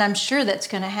 and I'm sure that's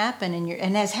going to happen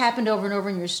and has happened over and over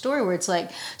in your story, where it's like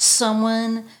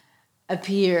someone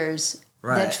appears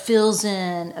that fills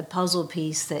in a puzzle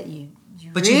piece that you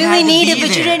But really you had to needed, be but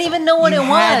you there. didn't even know what You it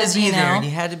had was. to be You there, know, and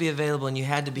you had to be available, and you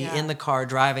had to be Yeah. in the car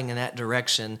driving in that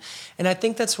direction. And I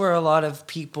think that's where a lot of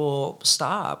people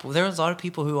stop. There was a lot of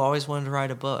people who always wanted to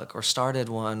write a book or started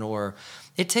one, or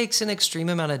it takes an extreme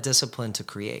amount of discipline to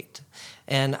create.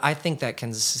 And I think that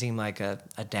can seem like a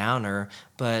downer,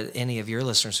 but any of your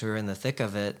listeners who are in the thick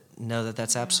of it know that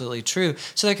that's absolutely true.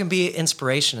 So there can be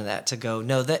inspiration in that to go,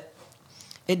 no, that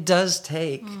it does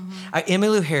take.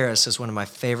 Emmylou Harris is one of my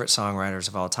favorite songwriters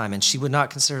of all time, and she would not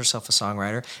consider herself a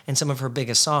songwriter. And some of her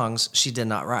biggest songs she did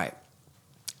not write.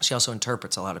 She also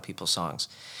interprets a lot of people's songs.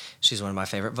 She's one of my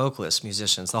favorite vocalists,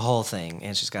 musicians, the whole thing,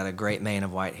 and she's got a great mane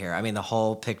of white hair. I mean, the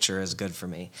whole picture is good for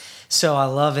me. So I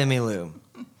love Emmylou.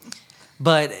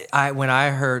 But when I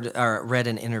heard or read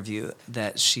an interview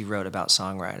that she wrote about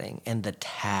songwriting and the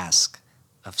task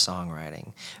of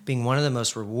songwriting being one of the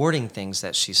most rewarding things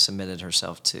that she submitted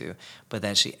herself to, but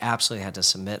that she absolutely had to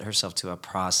submit herself to a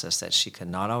process that she could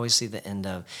not always see the end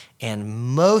of, and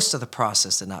most of the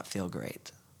process did not feel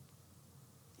great.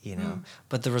 You know,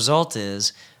 but the result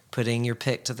is putting your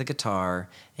pick to the guitar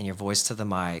and your voice to the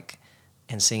mic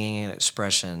and singing an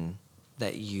expression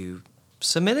that you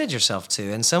submitted yourself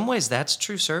to. In some ways, that's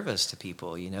true service to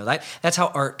people. You know, that's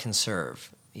how art can serve.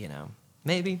 You know.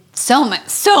 Maybe. So much.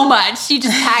 You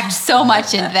just packed so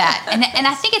much into that. And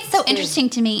I think it's so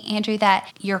interesting to me, Andrew,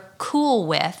 that you're cool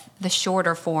with the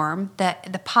shorter form,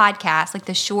 the podcast, like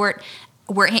the short,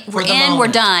 we're in, we're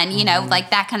done, you know,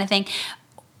 like that kind of thing.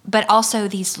 But also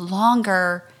these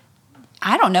longer,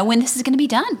 I don't know when this is going to be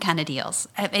done kind of deals.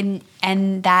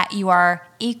 And that you are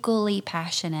equally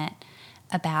passionate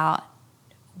about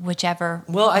whichever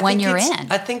one you're in.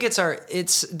 I think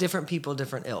it's different people,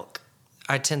 different ilk.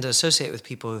 I tend to associate with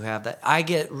people who have that. I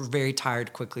get very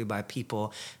tired quickly by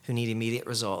people who need immediate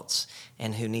results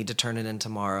and who need to turn it in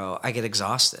tomorrow. I get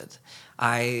exhausted.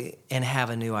 And have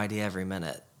a new idea every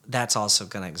minute. That's also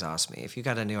going to exhaust me. If you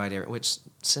got a new idea, which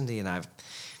Cindy and I've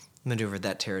maneuvered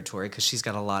that territory because she's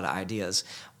got a lot of ideas.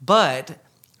 But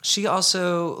she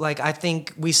also, I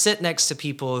think we sit next to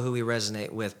people who we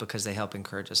resonate with because they help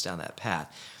encourage us down that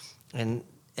path. And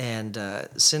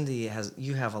Cindy,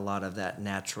 you have a lot of that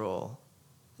natural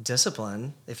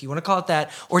discipline, if you want to call it that,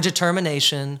 or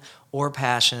determination or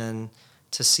passion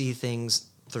to see things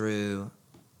through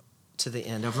to the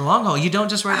end over the long haul. You don't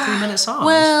just write 3-minute songs.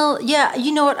 Well, yeah,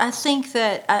 you know what? I think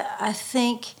that I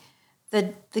think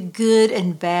that the good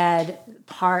and bad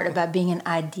part about being an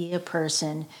idea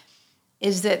person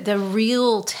is that the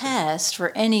real test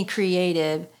for any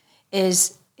creative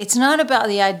is it's not about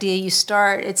the idea you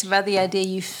start, it's about the idea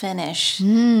you finish.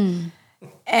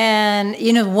 And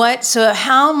you know what? So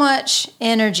how much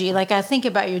energy, I think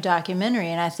about your documentary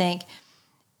and I think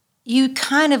you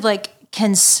kind of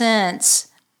can sense,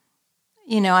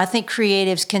 I think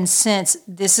creatives can sense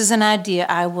this is an idea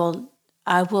I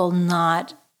will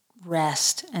not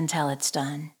rest until it's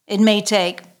done. It may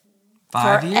take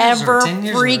 5 years or 10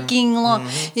 years freaking long.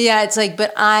 Yeah, it's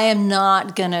but I am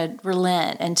not going to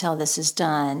relent until this is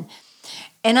done.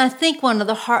 And I think one of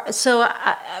the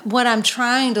what I'm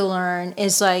trying to learn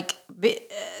is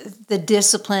the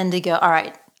discipline to go, all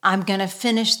right, I'm going to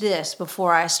finish this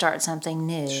before I start something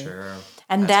new. Sure.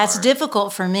 And that's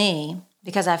difficult for me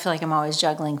because I feel like I'm always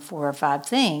juggling 4 or 5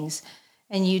 things.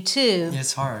 And you too.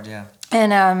 It's hard, yeah.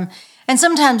 And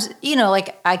sometimes,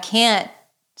 I can't.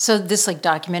 So this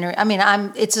documentary, I mean,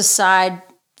 it's a side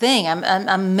thing.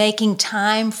 I'm making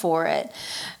time for it.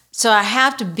 So I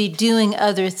have to be doing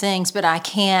other things, but I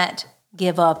can't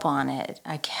give up on it.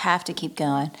 I have to keep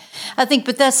going. I think,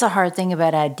 but that's the hard thing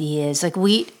about ideas.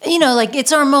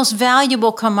 It's our most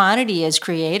valuable commodity as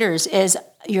creators is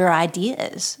your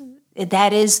ideas.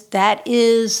 That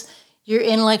is your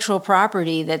intellectual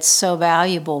property that's so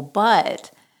valuable.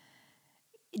 But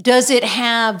does it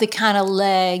have the kind of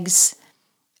legs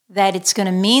that it's going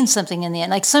to mean something in the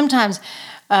end? Sometimes,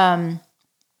 when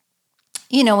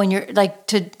you're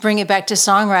to bring it back to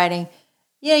songwriting,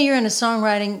 you're in a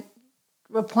songwriting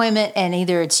appointment and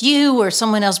either it's you or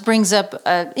someone else brings up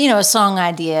a song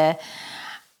idea.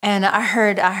 And I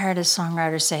heard a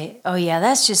songwriter say, "Oh yeah,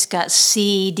 that's just got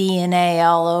C DNA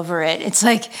all over it." It's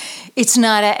like, it's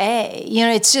not a A.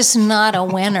 It's just not a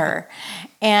winner.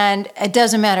 And it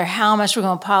doesn't matter how much we're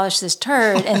going to polish this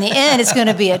turd. In the end, it's going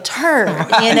to be a turd.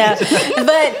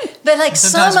 But like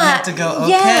sometimes we have to go. Okay,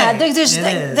 yeah,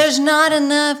 there's not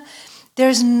enough.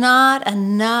 There's not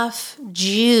enough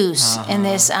juice in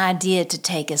this idea to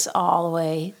take us all the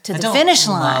way to the finish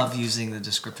line. I love using the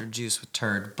descriptor juice with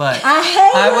turd, but I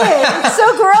hate it. It's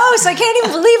so gross. I can't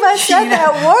even believe I said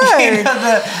that word.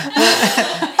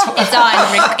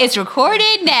 It's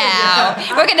recorded now.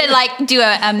 We're gonna like do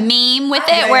a meme with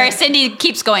it where Cindy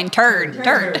keeps going turd.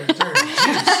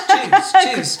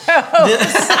 Juice. So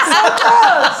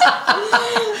gross.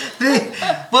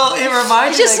 Well, it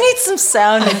reminds me. Just need some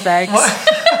sound effects.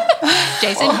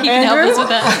 Jason, you can help us with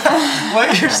that.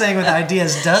 What you're saying with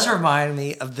ideas does remind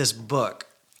me of this book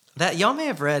that y'all may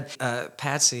have read.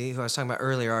 Patsy, who I was talking about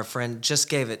earlier, our friend, just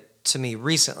gave it to me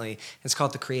recently. It's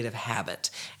called The Creative Habit,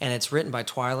 and it's written by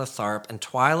Twyla Tharp. And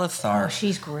Twyla Tharp,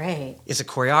 she's great, is a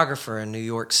choreographer in New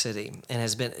York City,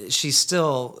 and she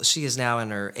is now in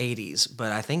her 80s,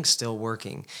 but I think still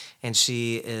working. And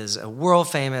she is a world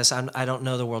famous, I don't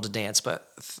know the world of dance, but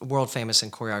world famous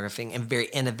in choreographing and very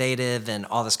innovative and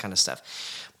all this kind of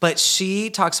stuff. But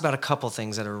she talks about a couple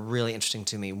things that are really interesting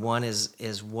to me. One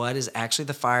is what is actually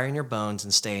the fire in your bones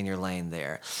and stay in your lane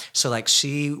there. So like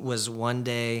she was one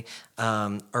day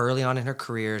early on in her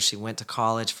career, she went to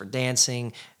college for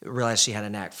dancing, realized she had a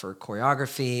knack for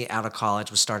choreography, out of college,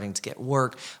 was starting to get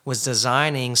work, was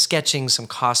sketching some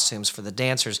costumes for the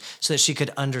dancers so that she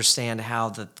could understand how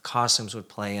the costumes would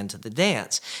play into the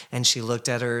dance. And she looked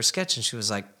at her sketch and she was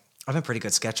like, I'm a pretty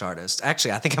good sketch artist.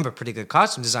 Actually, I think I'm a pretty good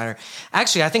costume designer.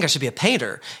 Actually, I think I should be a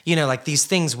painter. Like these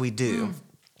things we do.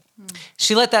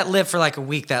 She let that live for like a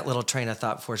week, that little train of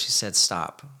thought, before she said,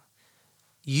 stop.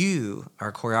 You are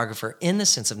a choreographer in the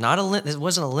sense of it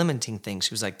wasn't a limiting thing.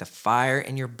 She was like, the fire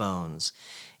in your bones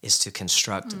is to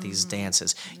construct these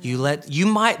dances. You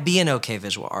might be an okay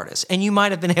visual artist and you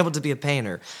might have been able to be a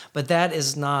painter, but that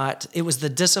is not, it was the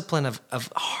discipline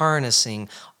of harnessing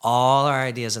all our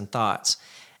ideas and thoughts.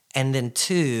 And then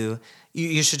two,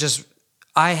 you should just,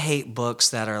 I hate books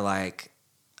that are like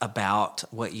about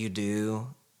what you do.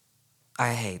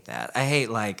 I hate that. I hate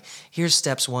like, here's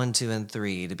steps 1, 2, and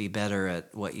 3 to be better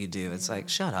at what you do. It's like,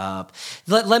 shut up.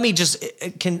 Let me just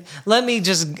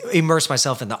immerse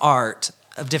myself in the art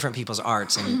of different people's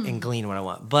arts and glean what I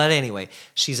want. But anyway,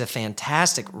 she's a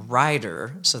fantastic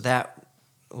writer, so that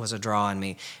was a draw on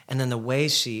me. And then the way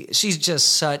she's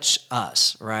just such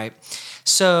us, right?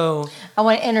 So I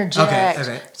want to interject.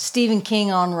 Okay. Stephen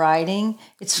King on writing.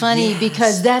 It's funny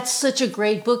because that's such a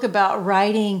great book about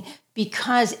writing,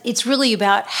 because it's really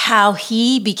about how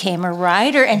he became a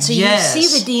writer. And so you see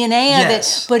the DNA of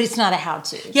it, but it's not a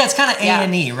how-to. Yeah, it's kind of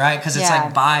A&E, right? Because it's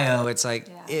like bio. It's like,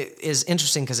 it is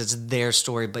interesting because it's their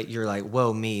story, but you're like,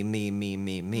 whoa, me.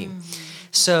 Mm-hmm.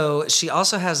 So she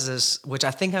also has this, which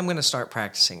I think I'm going to start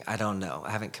practicing. I don't know.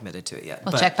 I haven't committed to it yet.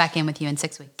 We'll check back in with you in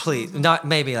 6 weeks. Please, not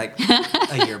maybe like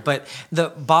a year. But the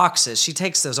boxes, she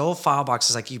takes those old file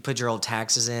boxes like you put your old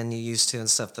taxes in, you used to and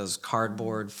stuff, those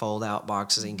cardboard fold-out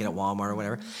boxes that you can get at Walmart or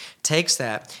whatever, takes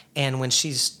that, and when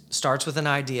she starts with an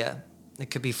idea,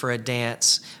 it could be for a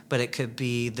dance, but it could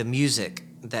be the music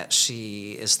that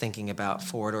she is thinking about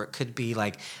for it, or it could be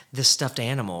like this stuffed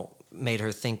animal made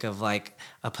her think of like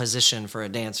a position for a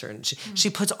dancer. And she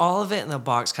puts all of it in the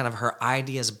box, kind of her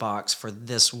ideas box for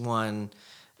this one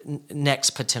next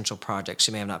potential project.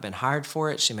 She may have not been hired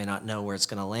for it. She may not know where it's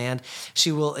going to land.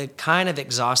 She will kind of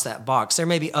exhaust that box. There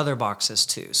may be other boxes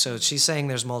too. So she's saying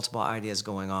there's multiple ideas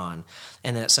going on.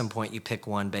 And then at some point you pick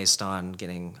one based on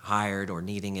getting hired or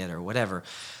needing it or whatever.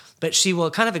 But she will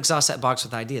kind of exhaust that box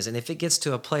with ideas. And if it gets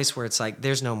to a place where it's like,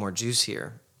 there's no more juice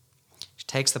here, she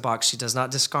takes the box, she does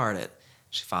not discard it,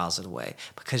 she files it away,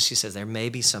 because she says there may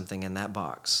be something in that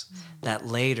box that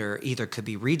later either could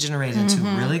be regenerated into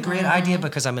a really great idea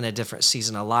because I'm in a different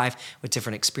season of life with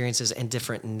different experiences and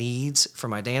different needs for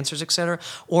my dancers, etc.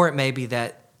 Or it may be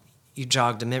that you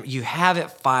jogged a memory, you have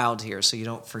it filed here so you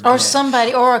don't forget. Or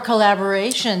somebody, or a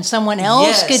collaboration, someone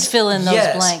else could fill in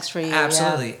those blanks for you.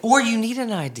 Absolutely. Yeah. Or you need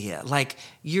an idea, like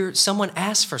someone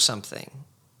asked for something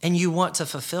and you want to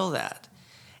fulfill that.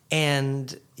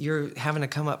 And you're having to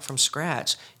come up from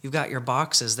scratch. You've got your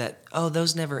boxes that,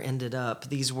 those never ended up.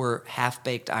 These were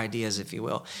half-baked ideas, if you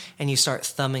will. And you start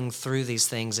thumbing through these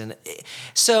things. And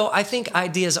so I think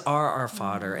ideas are our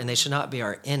fodder, and they should not be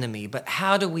our enemy. But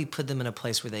how do we put them in a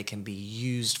place where they can be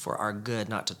used for our good,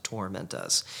 not to torment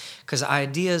us? Because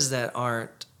ideas that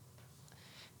aren't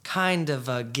kind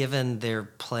of given their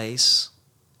place,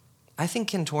 I think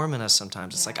can torment us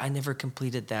sometimes. It's like, I never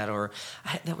completed that, or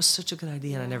that was such a good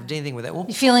idea and I never did anything with it. Well,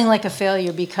 you're feeling like a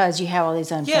failure because you have all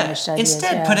these unfinished ideas.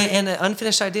 Instead, put it in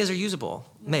unfinished ideas are usable,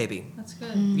 maybe. That's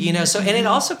good. You know, so, and it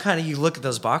also kind of, you look at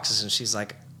those boxes and she's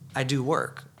like, I do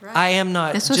work. Right. I am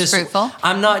not this was just fruitful.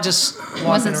 I'm not just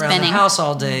walking around spinning. the house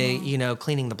all day, you know,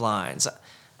 cleaning the blinds.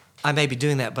 I may be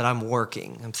doing that, but I'm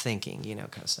working, I'm thinking, you know,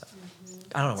 kind of stuff.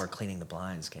 I don't know where cleaning the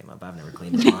blinds came up. I've never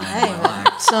cleaned a blind in my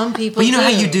life. Some people But you know do. how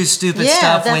you do stupid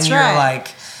stuff when you're like,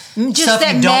 just stuff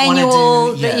that you don't want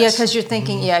manual, to do. Yes. Yeah, because you're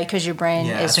thinking, because your brain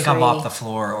I is think free. I'll mop the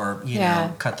floor or, you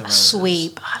know, cut the roses.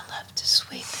 Sweep. I love to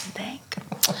sweep and think.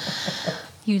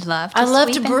 You love to I love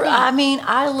sweep to and brew. think. I mean,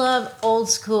 I love old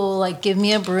school, like give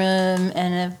me a broom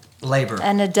and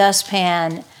a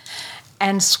dustpan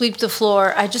and sweep the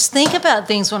floor. I just think about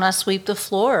things when I sweep the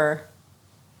floor.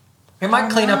 It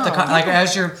might clean up the, like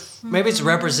as you're, maybe it's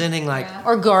representing like,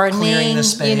 or gardening, clearing the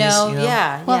space, you know? you know?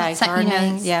 Yeah,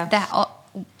 gardening, that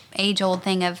age-old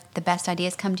thing of the best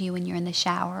ideas come to you when you're in the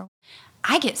shower.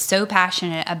 I get so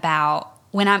passionate about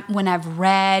when I've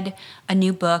read a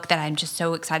new book that I'm just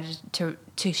so excited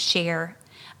to share,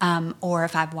 or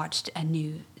if I've watched a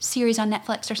new series on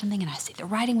Netflix or something and I see the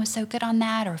writing was so good on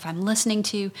that, or if I'm listening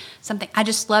to something, I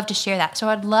just love to share that. So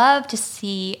I'd love to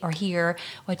see or hear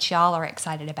what y'all are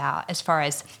excited about as far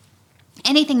as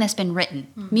anything that's been written,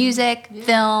 music,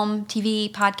 film,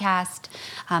 TV, podcast.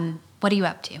 What are you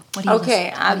up to? What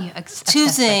are you two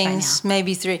things,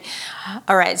 maybe three.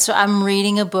 All right, so I'm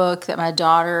reading a book that my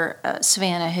daughter,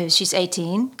 Savannah, she's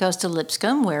 18, goes to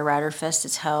Lipscomb, where Writer Fest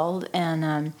is held,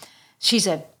 and she's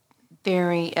a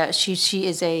very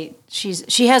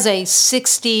she has a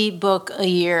 60 book a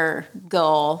year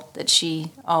goal that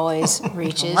she always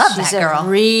reaches. Love she's that girl. a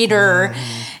reader,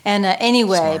 and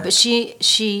anyway, Smart. but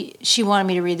she wanted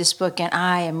me to read this book, and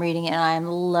I am reading it, and I am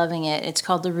loving it. It's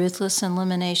called The Ruthless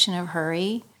Elimination of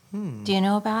Hurry. Do you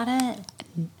know about it?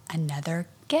 Another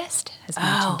guest has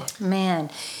mentioned it.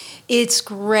 Man, it's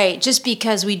great. Just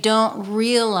because we don't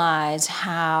realize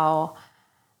how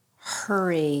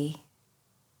hurry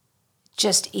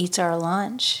just eats our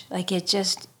lunch. Like it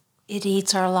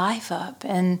eats our life up.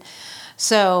 And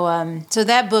so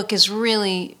that book is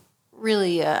really,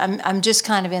 really, I'm just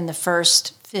kind of in the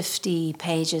first 50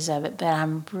 pages of it, but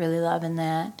I'm really loving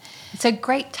that. It's a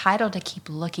great title to keep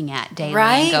looking at daily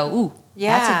Right? and go, ooh,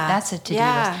 Yeah. that's a to-do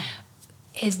list.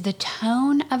 Is the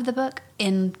tone of the book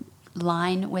in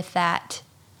line with that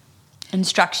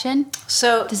instruction?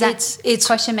 So does that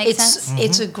question make sense?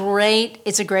 It's a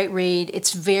great read.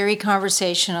 It's very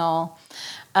conversational.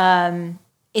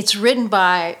 It's written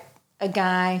by a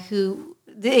guy who,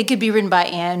 it could be written by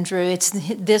Andrew. It's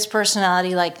this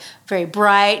personality, like very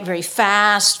bright, very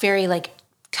fast, very like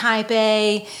type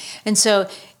A. And so,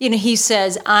 he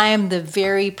says, I am the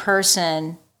very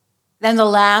person, then the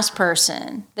last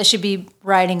person that should be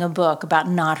writing a book about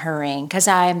not hurrying, because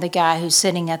I am the guy who's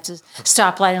sitting at the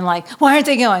stoplight and like, why aren't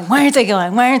they going? Why aren't they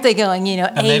going? Why aren't they going?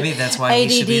 And maybe that's why he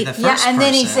should be the first and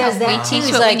then he person. says that We too. teach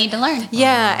He's what like, we need to learn.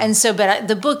 Yeah, and so, but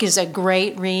the book is a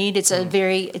great read. It's So super it's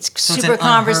an unhurried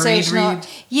conversational. read?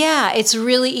 Yeah, it's a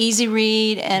really easy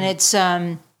read, and it's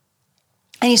and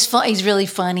he's fun. He's really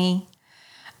funny.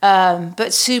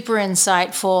 But super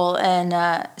insightful,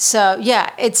 and so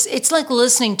it's like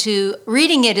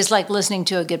reading it is like listening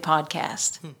to a good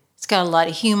podcast. It's got a lot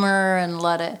of humor and a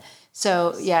lot of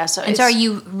so. And so are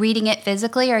you reading it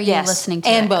physically or are you listening to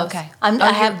it? And both. Okay.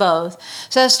 I have both.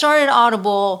 So I started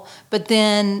Audible, but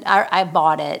then I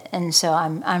bought it, and so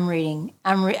I'm reading.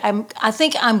 I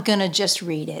think I'm gonna just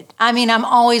read it. I mean, I'm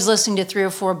always listening to 3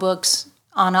 or 4 books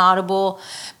on Audible,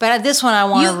 but this one I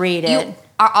want to read it. You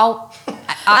are all,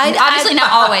 obviously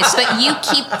not always, but you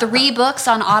keep 3 books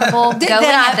on Audible going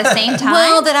at the same time?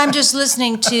 Well, that I'm just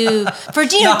listening to for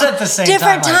Not at the same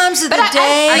different time, like- times of the But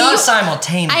day. are Not you-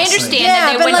 simultaneously. I understand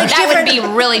Yeah, but like that would different- be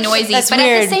really noisy, That's but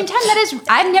weird. at the same time,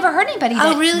 I've never heard anybody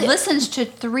that really? listens to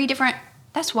 3 different,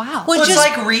 that's wild. Well, Well, it's just-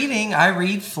 like reading. I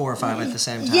read 4 or 5 at the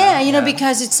same time. Yeah,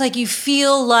 because it's like you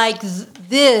feel like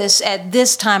this at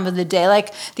this time of the day.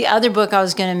 Like the other book I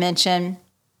was going to mention,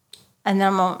 and then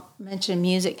I'm going to mention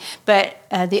music, but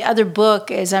the other book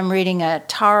is I'm reading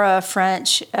Tara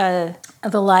French, The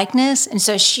Likeness, and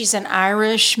so she's an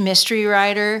Irish mystery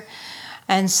writer,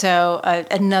 and so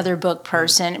another book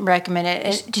person recommended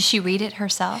it. Does she read it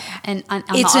herself? And on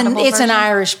It's the an Audible version?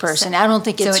 Irish person. I don't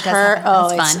think So it's it does her. have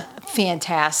that. It's That's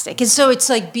fantastic. And so it's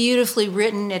like beautifully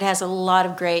written. It has a lot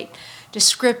of great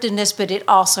descriptiveness, but it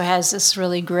also has this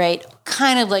really great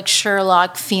kind of like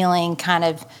Sherlock feeling kind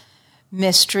of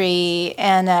mystery.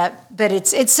 And but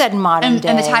it's set in modern day.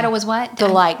 And the title was what? The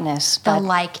Likeness. The by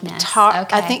Likeness. I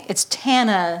Okay. think it's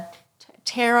Tana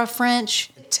Tara French.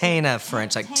 Tana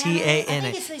French, like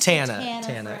Tana.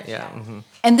 Tana, yeah. Mm-hmm.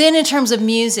 And then in terms of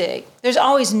music, there's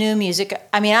always new music.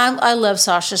 I mean, I love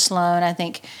Sasha Sloan. I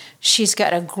think she's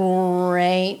got a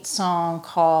great song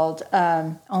called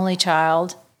Only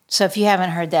Child. So if you haven't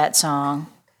heard that song,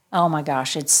 oh my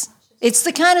gosh, it's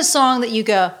the kind of song that you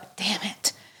go, damn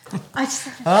it. Good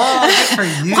for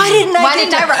you. Why didn't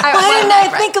I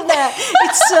think of that?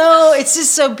 It's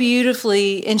just so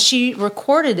beautifully, and she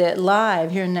recorded it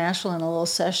live here in Nashville in a little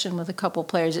session with a couple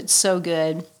players. It's so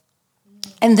good.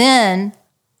 And then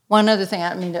one other thing,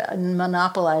 I don't mean to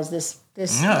monopolize this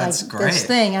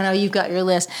thing. I know you've got your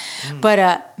list,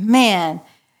 but man,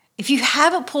 if you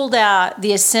haven't pulled out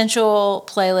the essential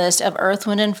playlist of Earth,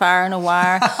 Wind, and Fire and a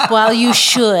Wire, well, you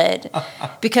should,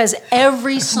 because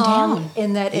every song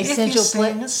in that essential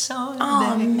playlist,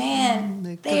 oh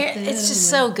man, it's just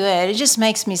so good. It just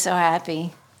makes me so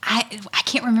happy. I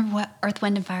can't remember what Earth,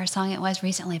 Wind, and Fire song it was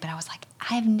recently, but I was like,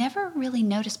 I've never really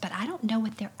noticed, but I don't know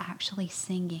what they're actually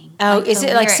singing. Oh, like is it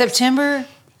lyrics. Like September?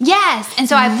 Yes, and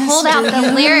so I pulled out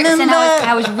the lyrics and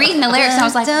I was reading the lyrics and I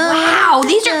was like, wow,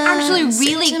 these are actually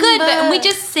really good, but we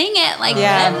just sing it like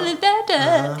yeah,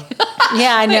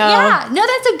 I know. Yeah, no,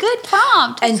 that's a good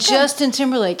prompt. And Justin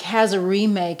Timberlake has a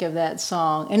remake of that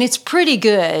song, and it's pretty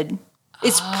good.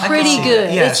 It's pretty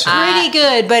good. Yeah, it's pretty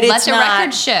good, but it's not. Let the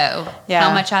record show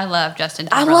how much I love Justin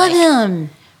Timberlake. I love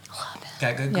him.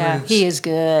 Got good grooves. Yeah, he is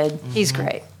good. Mm-hmm. He's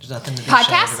great. There's nothing to be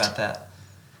ashamed about that.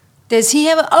 Does he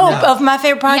have of my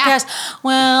favorite podcast? Yeah.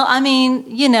 Well, I mean,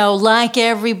 like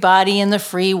everybody in the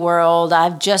free world,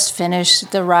 I've just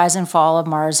finished The Rise and Fall of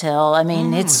Mars Hill. I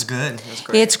mean, it's good. It was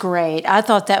great. It's great. I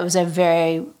thought that was I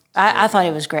thought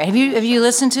it was great. Have you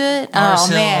listened to it? Mars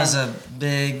Hill was a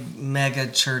big mega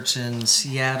church in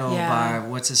Seattle by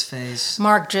what's his face?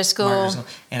 Mark Driscoll.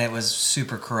 And it was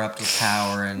super corrupt with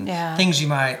power and things you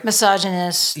might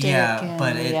misogynistic. Yeah,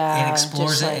 but it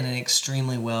explores it in an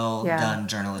extremely well done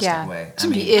journalistic way.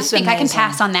 I think I can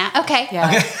pass on that. Okay. Yeah.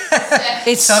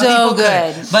 Okay. It's so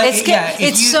good. But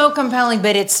it's so compelling,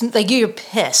 but it's like you're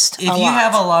pissed. If you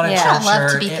have a lot of church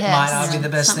hurt, it might not be the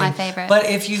best thing. Not my favorite. But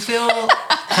if you feel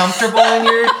comfortable in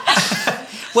your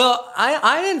well,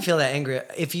 I didn't feel that angry.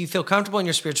 If you feel comfortable in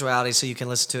your spirituality, so you can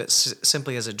listen to it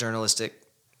simply as a journalistic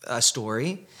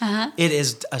story, it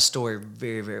is a story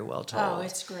very, very well told. Oh,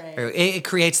 it's great. It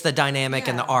creates the dynamic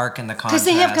and the arc and the contrast.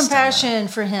 Because they have compassion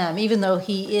for him, even though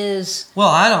he is... Well,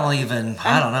 I don't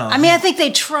know. I mean, I think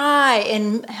they try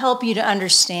and help you to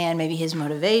understand maybe his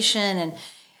motivation and...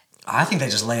 I think they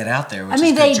just lay it out there. Which I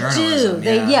mean, is good they journalism.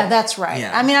 do. That's right.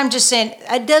 Yeah. I mean, I'm just saying,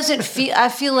 it doesn't feel. I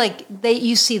feel like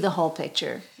you see the whole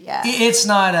picture. Yeah. It's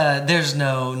not there's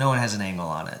no one has an angle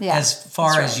on it. Yeah. As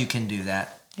far as you can do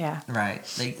that. Yeah. Right.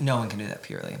 No one can do that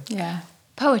purely. Yeah.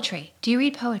 Poetry. Do you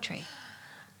read poetry?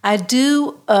 I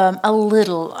do a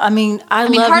little. I mean, I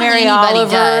love Mary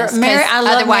Oliver. Does,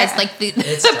 otherwise,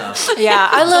 it's tough. Yeah,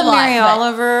 I love Mary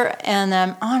Oliver,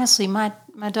 and honestly, my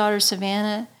daughter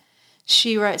Savannah.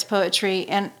 She writes poetry,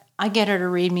 and I get her to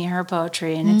read me her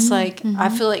poetry, and it's like I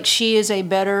feel like she is a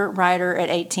better writer at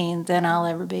 18 than I'll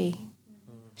ever be.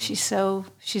 She's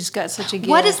got such a gift.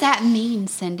 What does that mean,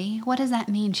 Cindy? What does that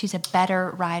mean? She's a better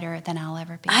writer than I'll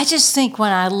ever be. I just think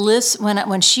when I listen,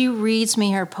 when she reads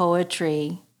me her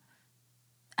poetry,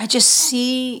 I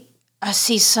see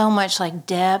so much like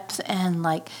depth and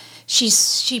like.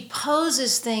 She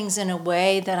poses things in a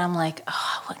way that I'm like,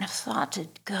 oh, I wouldn't have thought to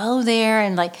go there,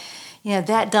 and like,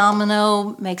 that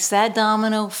domino makes that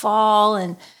domino fall,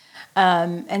 and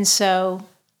so,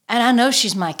 and I know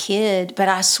she's my kid, but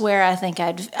I swear I think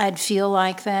I'd feel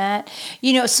like that.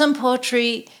 Some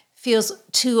poetry feels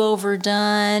too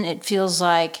overdone. It feels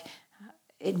like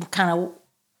it kind of.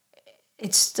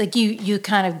 It's like you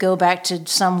kind of go back to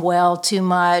some well too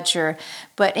much,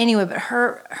 but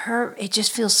her it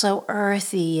just feels so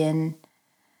earthy and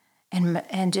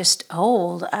just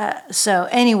old. So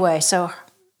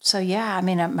yeah, I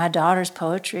mean, my daughter's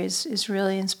poetry is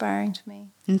really inspiring to me.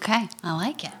 Okay, I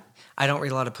like it. I don't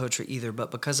read a lot of poetry either,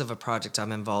 but because of a project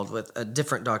I'm involved with, a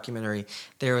different documentary,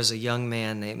 there was a young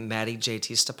man named Matty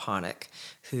J.T. Stepanek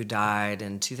who died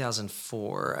in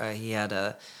 2004. He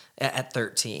had at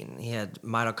 13, he had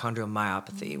mitochondrial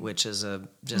myopathy, which is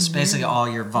just basically all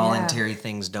your voluntary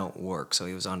things don't work. So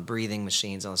he was on breathing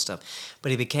machines, all this stuff. But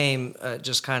he became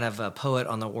just kind of a poet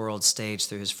on the world stage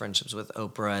through his friendships with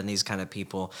Oprah and these kind of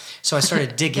people. So I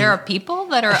started digging. There are people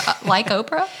that are like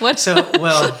Oprah? What? So,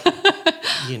 well,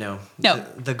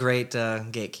 the great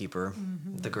gatekeeper,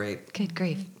 the great... Good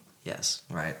grief. Yes,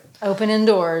 right. Opening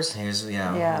doors.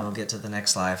 We'll get to the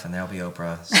next life and there'll be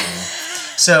Oprah.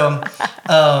 So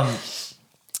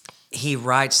He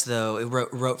writes, though,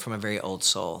 wrote from a very old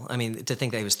soul. I mean, to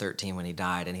think that he was 13 when he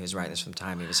died, and he was writing this from the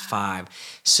time he was 5.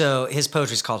 So his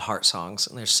poetry is called Heart Songs,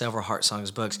 and there's several Heart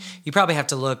Songs books. You probably have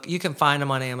to look. You can find them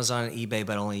on Amazon and eBay,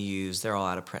 but only used. They're all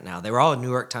out of print now. They were all New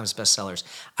York Times bestsellers.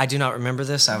 I do not remember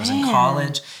this. I was in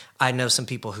college. I know some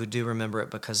people who do remember it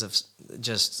because of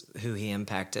just who he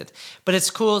impacted. But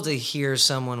it's cool to hear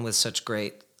someone with such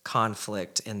great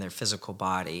conflict in their physical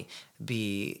body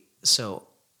be so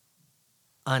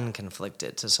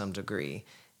unconflicted to some degree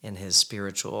in his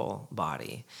spiritual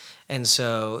body. And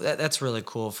so that's really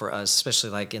cool for us, especially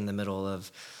like in the middle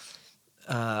of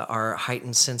our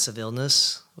heightened sense of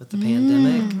illness with the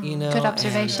pandemic, Good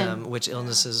observation. and, which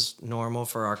illness is normal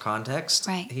for our context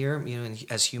Right. here,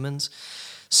 as humans.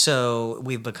 So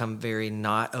we've become very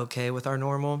not okay with our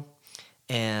normal.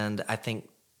 And I think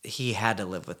he had to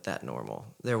live with that normal.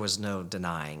 There was no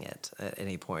denying it at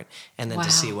any point. And then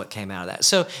to see what came out of that.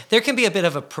 So there can be a bit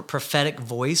of a prophetic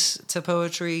voice to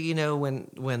poetry,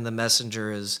 when the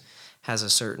messenger has a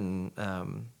certain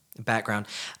background.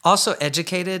 Also,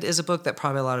 Educated is a book that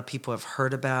probably a lot of people have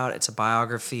heard about. It's a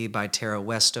biography by Tara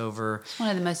Westover. It's one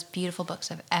of the most beautiful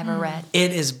books I've ever read.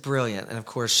 It is brilliant. And of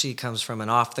course, she comes from an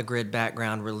off-the-grid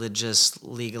background, religious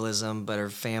legalism, but her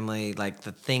family, like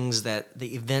the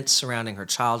events surrounding her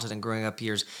childhood and growing up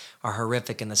years are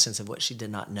horrific in the sense of what she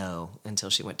did not know until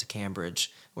she went to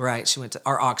Cambridge. Right, she went to,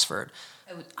 or Oxford.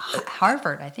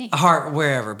 Harvard, I think.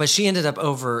 Wherever. But she ended up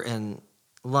over in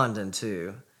London,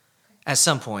 too, at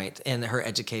some point in her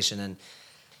education, and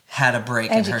had a break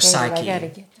in her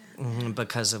psyche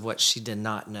because of what she did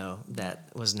not know that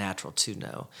was natural to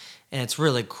know. And it's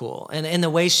really cool. And the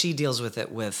way she deals with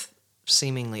it with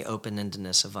seemingly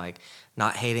open-endedness of like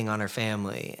not hating on her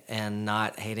family and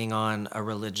not hating on a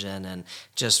religion and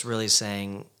just really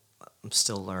saying, I'm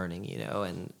still learning,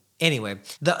 and anyway,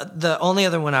 the only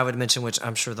other one I would mention, which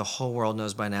I'm sure the whole world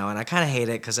knows by now, and I kind of hate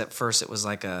it because at first it was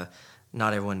like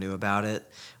not everyone knew about it,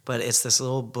 but it's this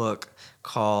little book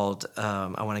called,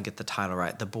 I want to get the title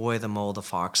right, The Boy, the Mole, the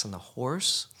Fox, and the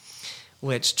Horse,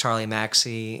 which Charlie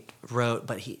Maxey wrote,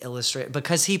 but he illustrated,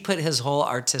 because he put his whole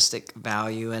artistic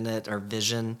value in it, or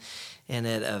vision in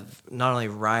it, of not only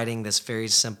writing this very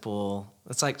simple,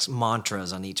 it's like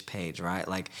mantras on each page, right?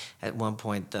 Like at one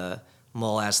point the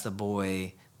mole asks the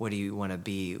boy, what do you want to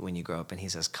be when you grow up? And he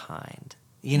says, kind.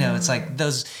 It's like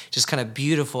those just kind of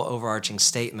beautiful overarching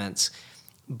statements,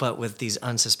 but with these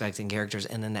unsuspecting characters,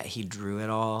 and then that he drew it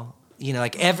all.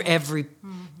 Like every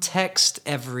text,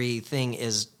 everything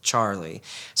is Charlie.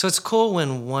 So it's cool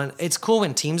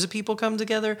when teams of people come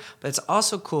together, but it's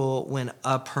also cool when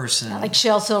a person, like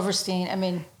Shel Silverstein. I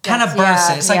mean, kind of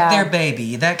bursts it. It's like their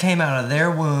baby that came out of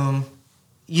their womb.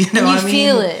 You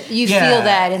feel it. You feel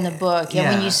that in the book,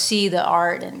 and when you see the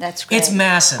art, and that's great. It's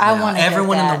massive.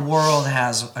 Everyone in the world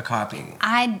has a copy.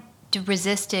 I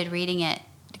resisted reading it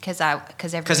because everyone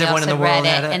else in the had world read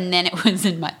had it, it. and then it was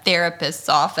in my therapist's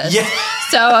office. Yeah.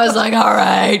 So I was like, all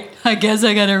right, I guess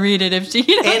I gotta read it if she. And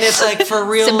it's like for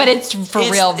real. But it's for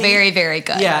real, very, very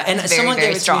good. Yeah, and it's someone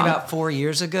very, gave it to me about 4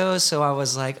 years ago, so I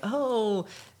was like, oh,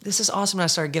 this is awesome. And I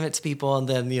started giving it to people, and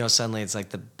then suddenly it's like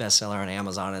the bestseller on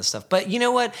Amazon and stuff. But you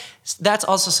know what? That's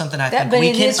also something I think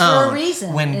we can own. For a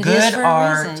reason. When good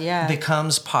art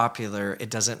becomes popular, it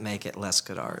doesn't make it less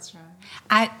good art. That's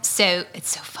right. So it's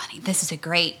so funny. This is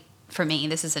for me,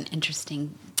 this is an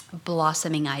interesting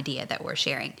blossoming idea that we're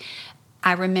sharing.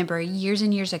 I remember years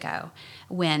and years ago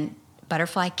when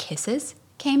Butterfly Kisses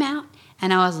came out,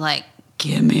 and I was like,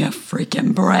 give me a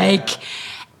freaking break.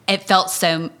 It felt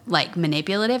so like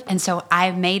manipulative, and so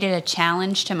I made it a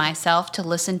challenge to myself to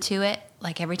listen to it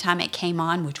like every time it came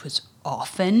on, which was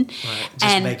often. Right.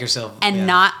 Just make yourself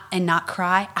not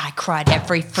cry. I cried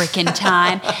every freaking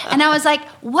time, and I was like,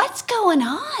 "What's going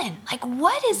on? Like,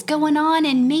 what is going on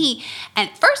in me?" And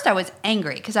at first, I was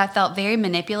angry because I felt very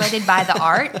manipulated by the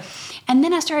art, and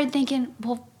then I started thinking,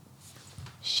 "Well,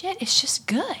 shit, it's just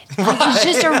good. Like, it's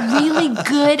just a really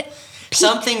good."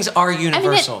 Some things are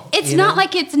universal. It's not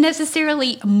like it's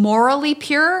necessarily morally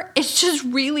pure. It's just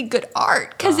really good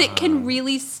art because it can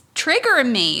really trigger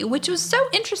me, which was so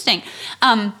interesting.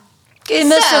 It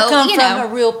must have come from a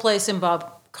real place in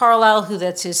Bob Carlyle,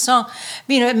 that's his song.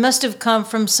 It must have come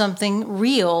from something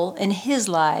real in his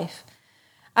life.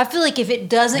 I feel like if it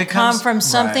doesn't come from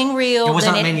something real, it was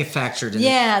not manufactured.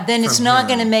 Then it's not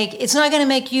going to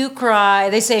make you cry.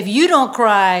 They say if you don't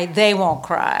cry, they won't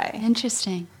cry.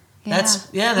 Interesting.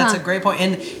 Yeah. That's a great point.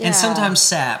 And sometimes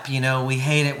sap, we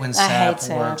hate it when sap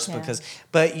works because,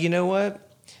 but you know what?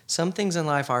 Some things in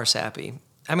life are sappy.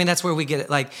 I mean, that's where we get it.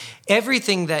 Like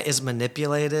everything that is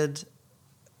manipulated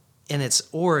in its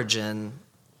origin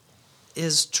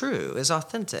is true, is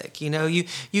authentic. You know,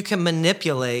 you can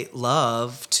manipulate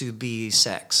love to be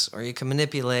sex, or you can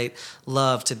manipulate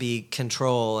love to be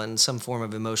control and some form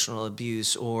of emotional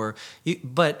abuse,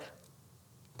 but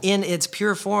in its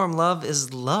pure form, love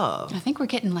is love. I think we're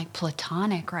getting like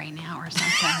platonic right now or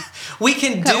something. We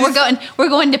can do. We're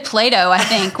going to Plato, I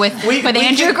think, with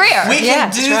Andrew Greer. We can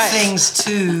do things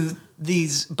to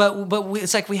these, but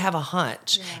it's like we have a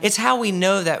hunch. Yeah. It's how we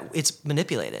know that it's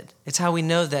manipulated. It's how we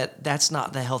know that that's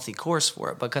not the healthy course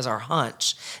for it, because our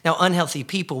hunch. Now, unhealthy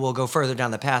people will go further down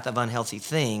the path of unhealthy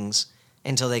things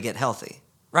until they get healthy.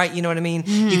 Right? You know what I mean?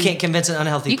 You can't convince an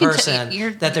unhealthy person that they're doing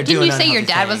unhealthy things. Didn't you say your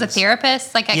dad was a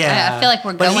therapist? Like, I feel like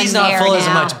we're going there. But he's not full of as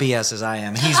much BS as I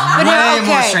am. He's way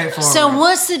more straightforward. So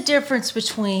what's the difference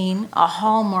between a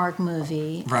Hallmark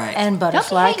movie and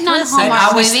Butterfly Christmas?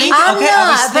 I was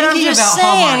thinking just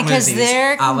saying, because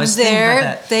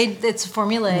it's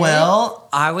formulaic. Well,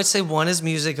 I would say one is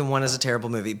music and one is a terrible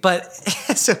movie. But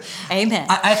amen.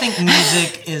 I think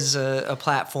music is a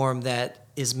platform that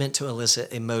is meant to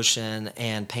elicit emotion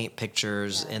and paint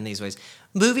pictures in these ways.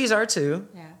 Movies are too.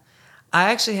 Yeah.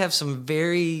 I actually have some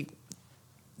very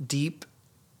deep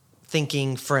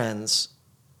thinking friends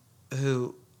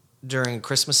who during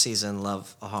Christmas season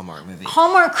love a Hallmark movie.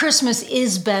 Hallmark Christmas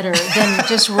is better than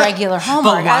just regular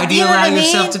Hallmark. But why do you allow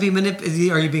yourself to be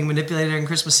manipulated? Are you being manipulated in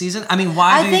Christmas season? I mean,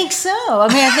 why? I think so. I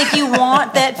mean, I think you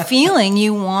want that feeling.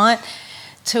 You want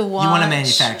to watch. You want to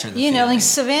manufacture the feeling. Like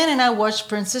Savannah and I watch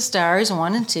Princess Diaries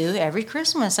 1 and 2 every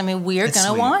Christmas. I mean, we are going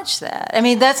to watch that. I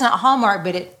mean, that's not Hallmark,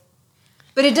 but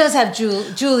it does have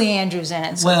Julie Andrews in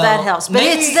it, so that helps. But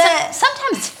it's that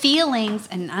sometimes feelings,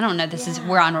 and I don't know.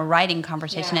 We're on a writing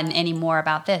conversation and any more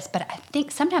about this, but I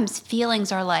think sometimes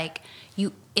feelings are like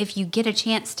if you get a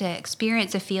chance to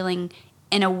experience a feeling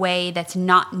in a way that's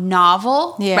not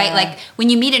novel, right? Like when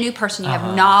you meet a new person, you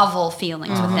have novel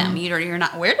feelings with them. You're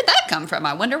not, where did that come from?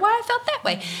 I wonder why I felt that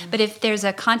way. But if there's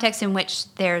a context in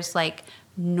which there's like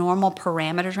normal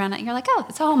parameters around it, you're like, oh,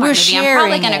 it's a Hallmark movie. I'm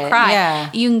probably going to cry. Yeah.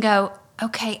 You can go,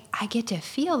 okay, I get to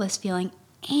feel this feeling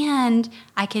and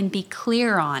I can be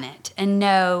clear on it and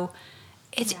know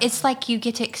it's like you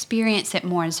get to experience it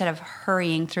more instead of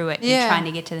hurrying through it and trying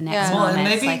to get to the next moment. And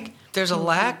maybe it's like, there's a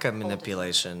lack of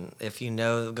manipulation if you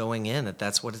know going in that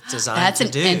that's what it's designed to do.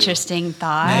 That's an interesting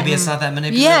thought. Maybe it's not that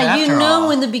manipulative after all.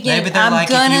 In the beginning. Maybe they're if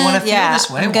you want to feel this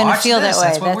way, I'm gonna feel this. That way.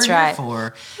 That's what we're right. here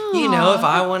for. Aww. If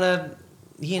I want to,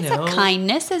 it's a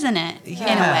kindness, isn't it? Yeah.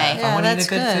 In a way. If I want to eat a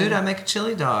good food, I make a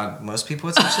chili dog. Most people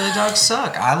with some chili dogs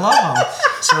suck. I love them.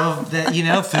 So that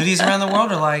foodies around the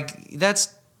world are like,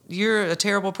 you're a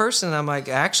terrible person. And I'm like,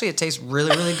 actually, it tastes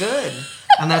really, really good.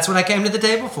 And that's what I came to the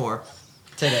table for.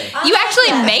 Today. You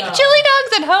actually make chili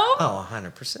dogs at home? Oh,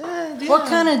 100%. Yeah. What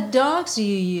kind of dogs do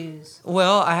you use?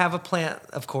 Well, I have a plant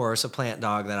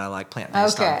dog that I like,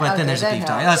 plant-based dog. But then there's a beef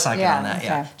dog. Let's not get on that. Okay.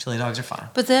 Yeah, chili dogs are fine.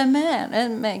 But then, man,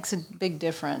 it makes a big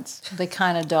difference, the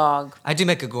kind of dog. I do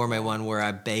make a gourmet one where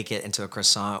I bake it into a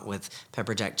croissant with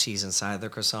pepper jack cheese inside the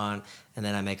croissant, and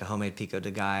then I make a homemade pico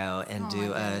de gallo and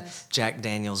do a Jack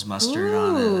Daniel's mustard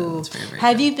on it. It's very, very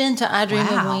Have good. You been to I Dream of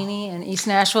Weenie in East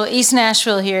Nashville? East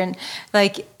Nashville here, and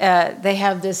they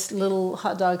have this little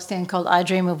hot dog stand called I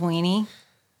Dream of Weenie,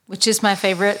 which is my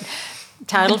favorite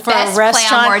title for a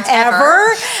restaurant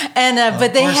ever. And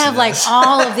but they have like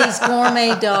all of these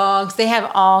gourmet dogs. They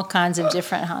have all kinds of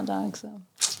different hot dogs. So.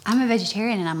 I'm a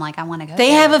vegetarian, and I'm like, I want to go.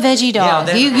 They have a veggie dog.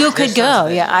 Yeah, you could go.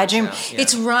 Yeah, I Dream. Yeah.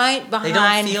 It's right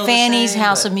behind Fanny's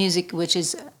House of Music, which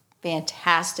is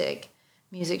fantastic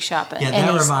music shop. Yeah,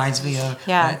 that reminds me of.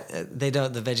 Yeah, the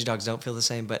veggie dogs don't feel the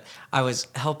same. But I was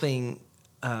helping.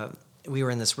 We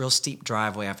were in this real steep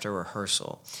driveway after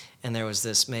rehearsal, and there was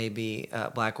this maybe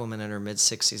black woman in her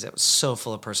mid-60s that was so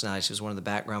full of personality. She was one of the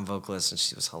background vocalists, and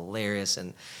she was hilarious.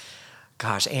 And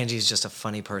gosh, Angie's just a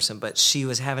funny person, but she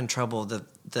was having trouble.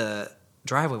 The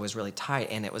driveway was really tight,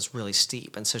 and it was really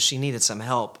steep, and so she needed some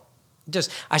help.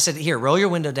 I said, here, roll your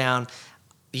window down.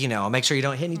 I'll make sure you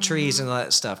don't hit any trees and all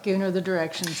that stuff. Giving her the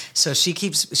directions. So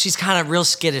she's kind of real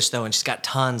skittish, though, and she's got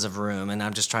tons of room, and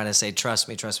I'm just trying to say, trust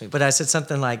me. But I said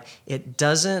something like, it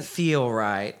doesn't feel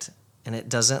right, and it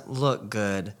doesn't look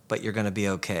good, but you're going to be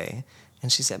okay.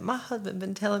 And she said, my husband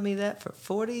been telling me that for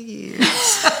 40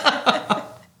 years.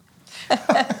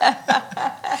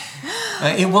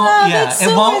 It won't. That's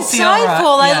so it won't insightful. feel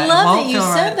right. I love that you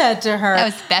said that to her. That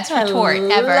was best retort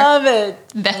ever. I love it.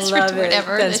 Best retort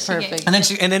ever. That's perfect. And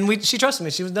then she trusted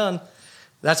me. She was done.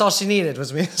 That's all she needed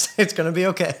was me to say it's going to be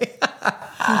okay.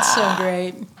 That's so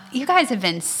great. You guys have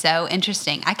been so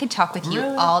interesting. I could talk with you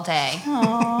all day.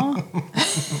 Aww.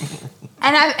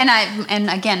 And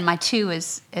again, my 2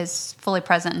 is fully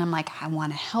present, and I'm like, I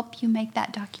want to help you make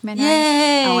that documentary.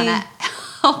 Yay. I want to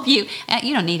help you. And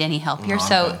you don't need any help. You're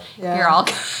all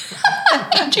good.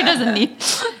 Andrew doesn't need.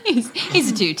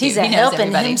 He's a Jew too. He's he knows helping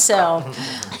everybody. himself.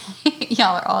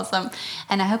 Y'all are awesome,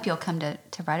 and I hope you'll come to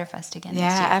Writerfest again this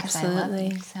year. Absolutely. I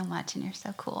love you so much, and you're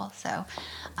so cool. So,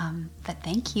 but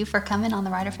thank you for coming on the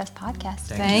Writerfest podcast.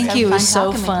 Thank you. It was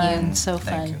so talking fun. with you. So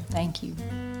fun. Thank you.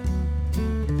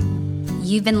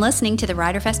 You've been listening to the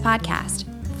Writerfest podcast.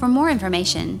 For more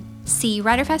information, see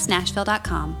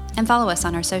writerfestnashville.com and follow us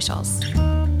on our socials.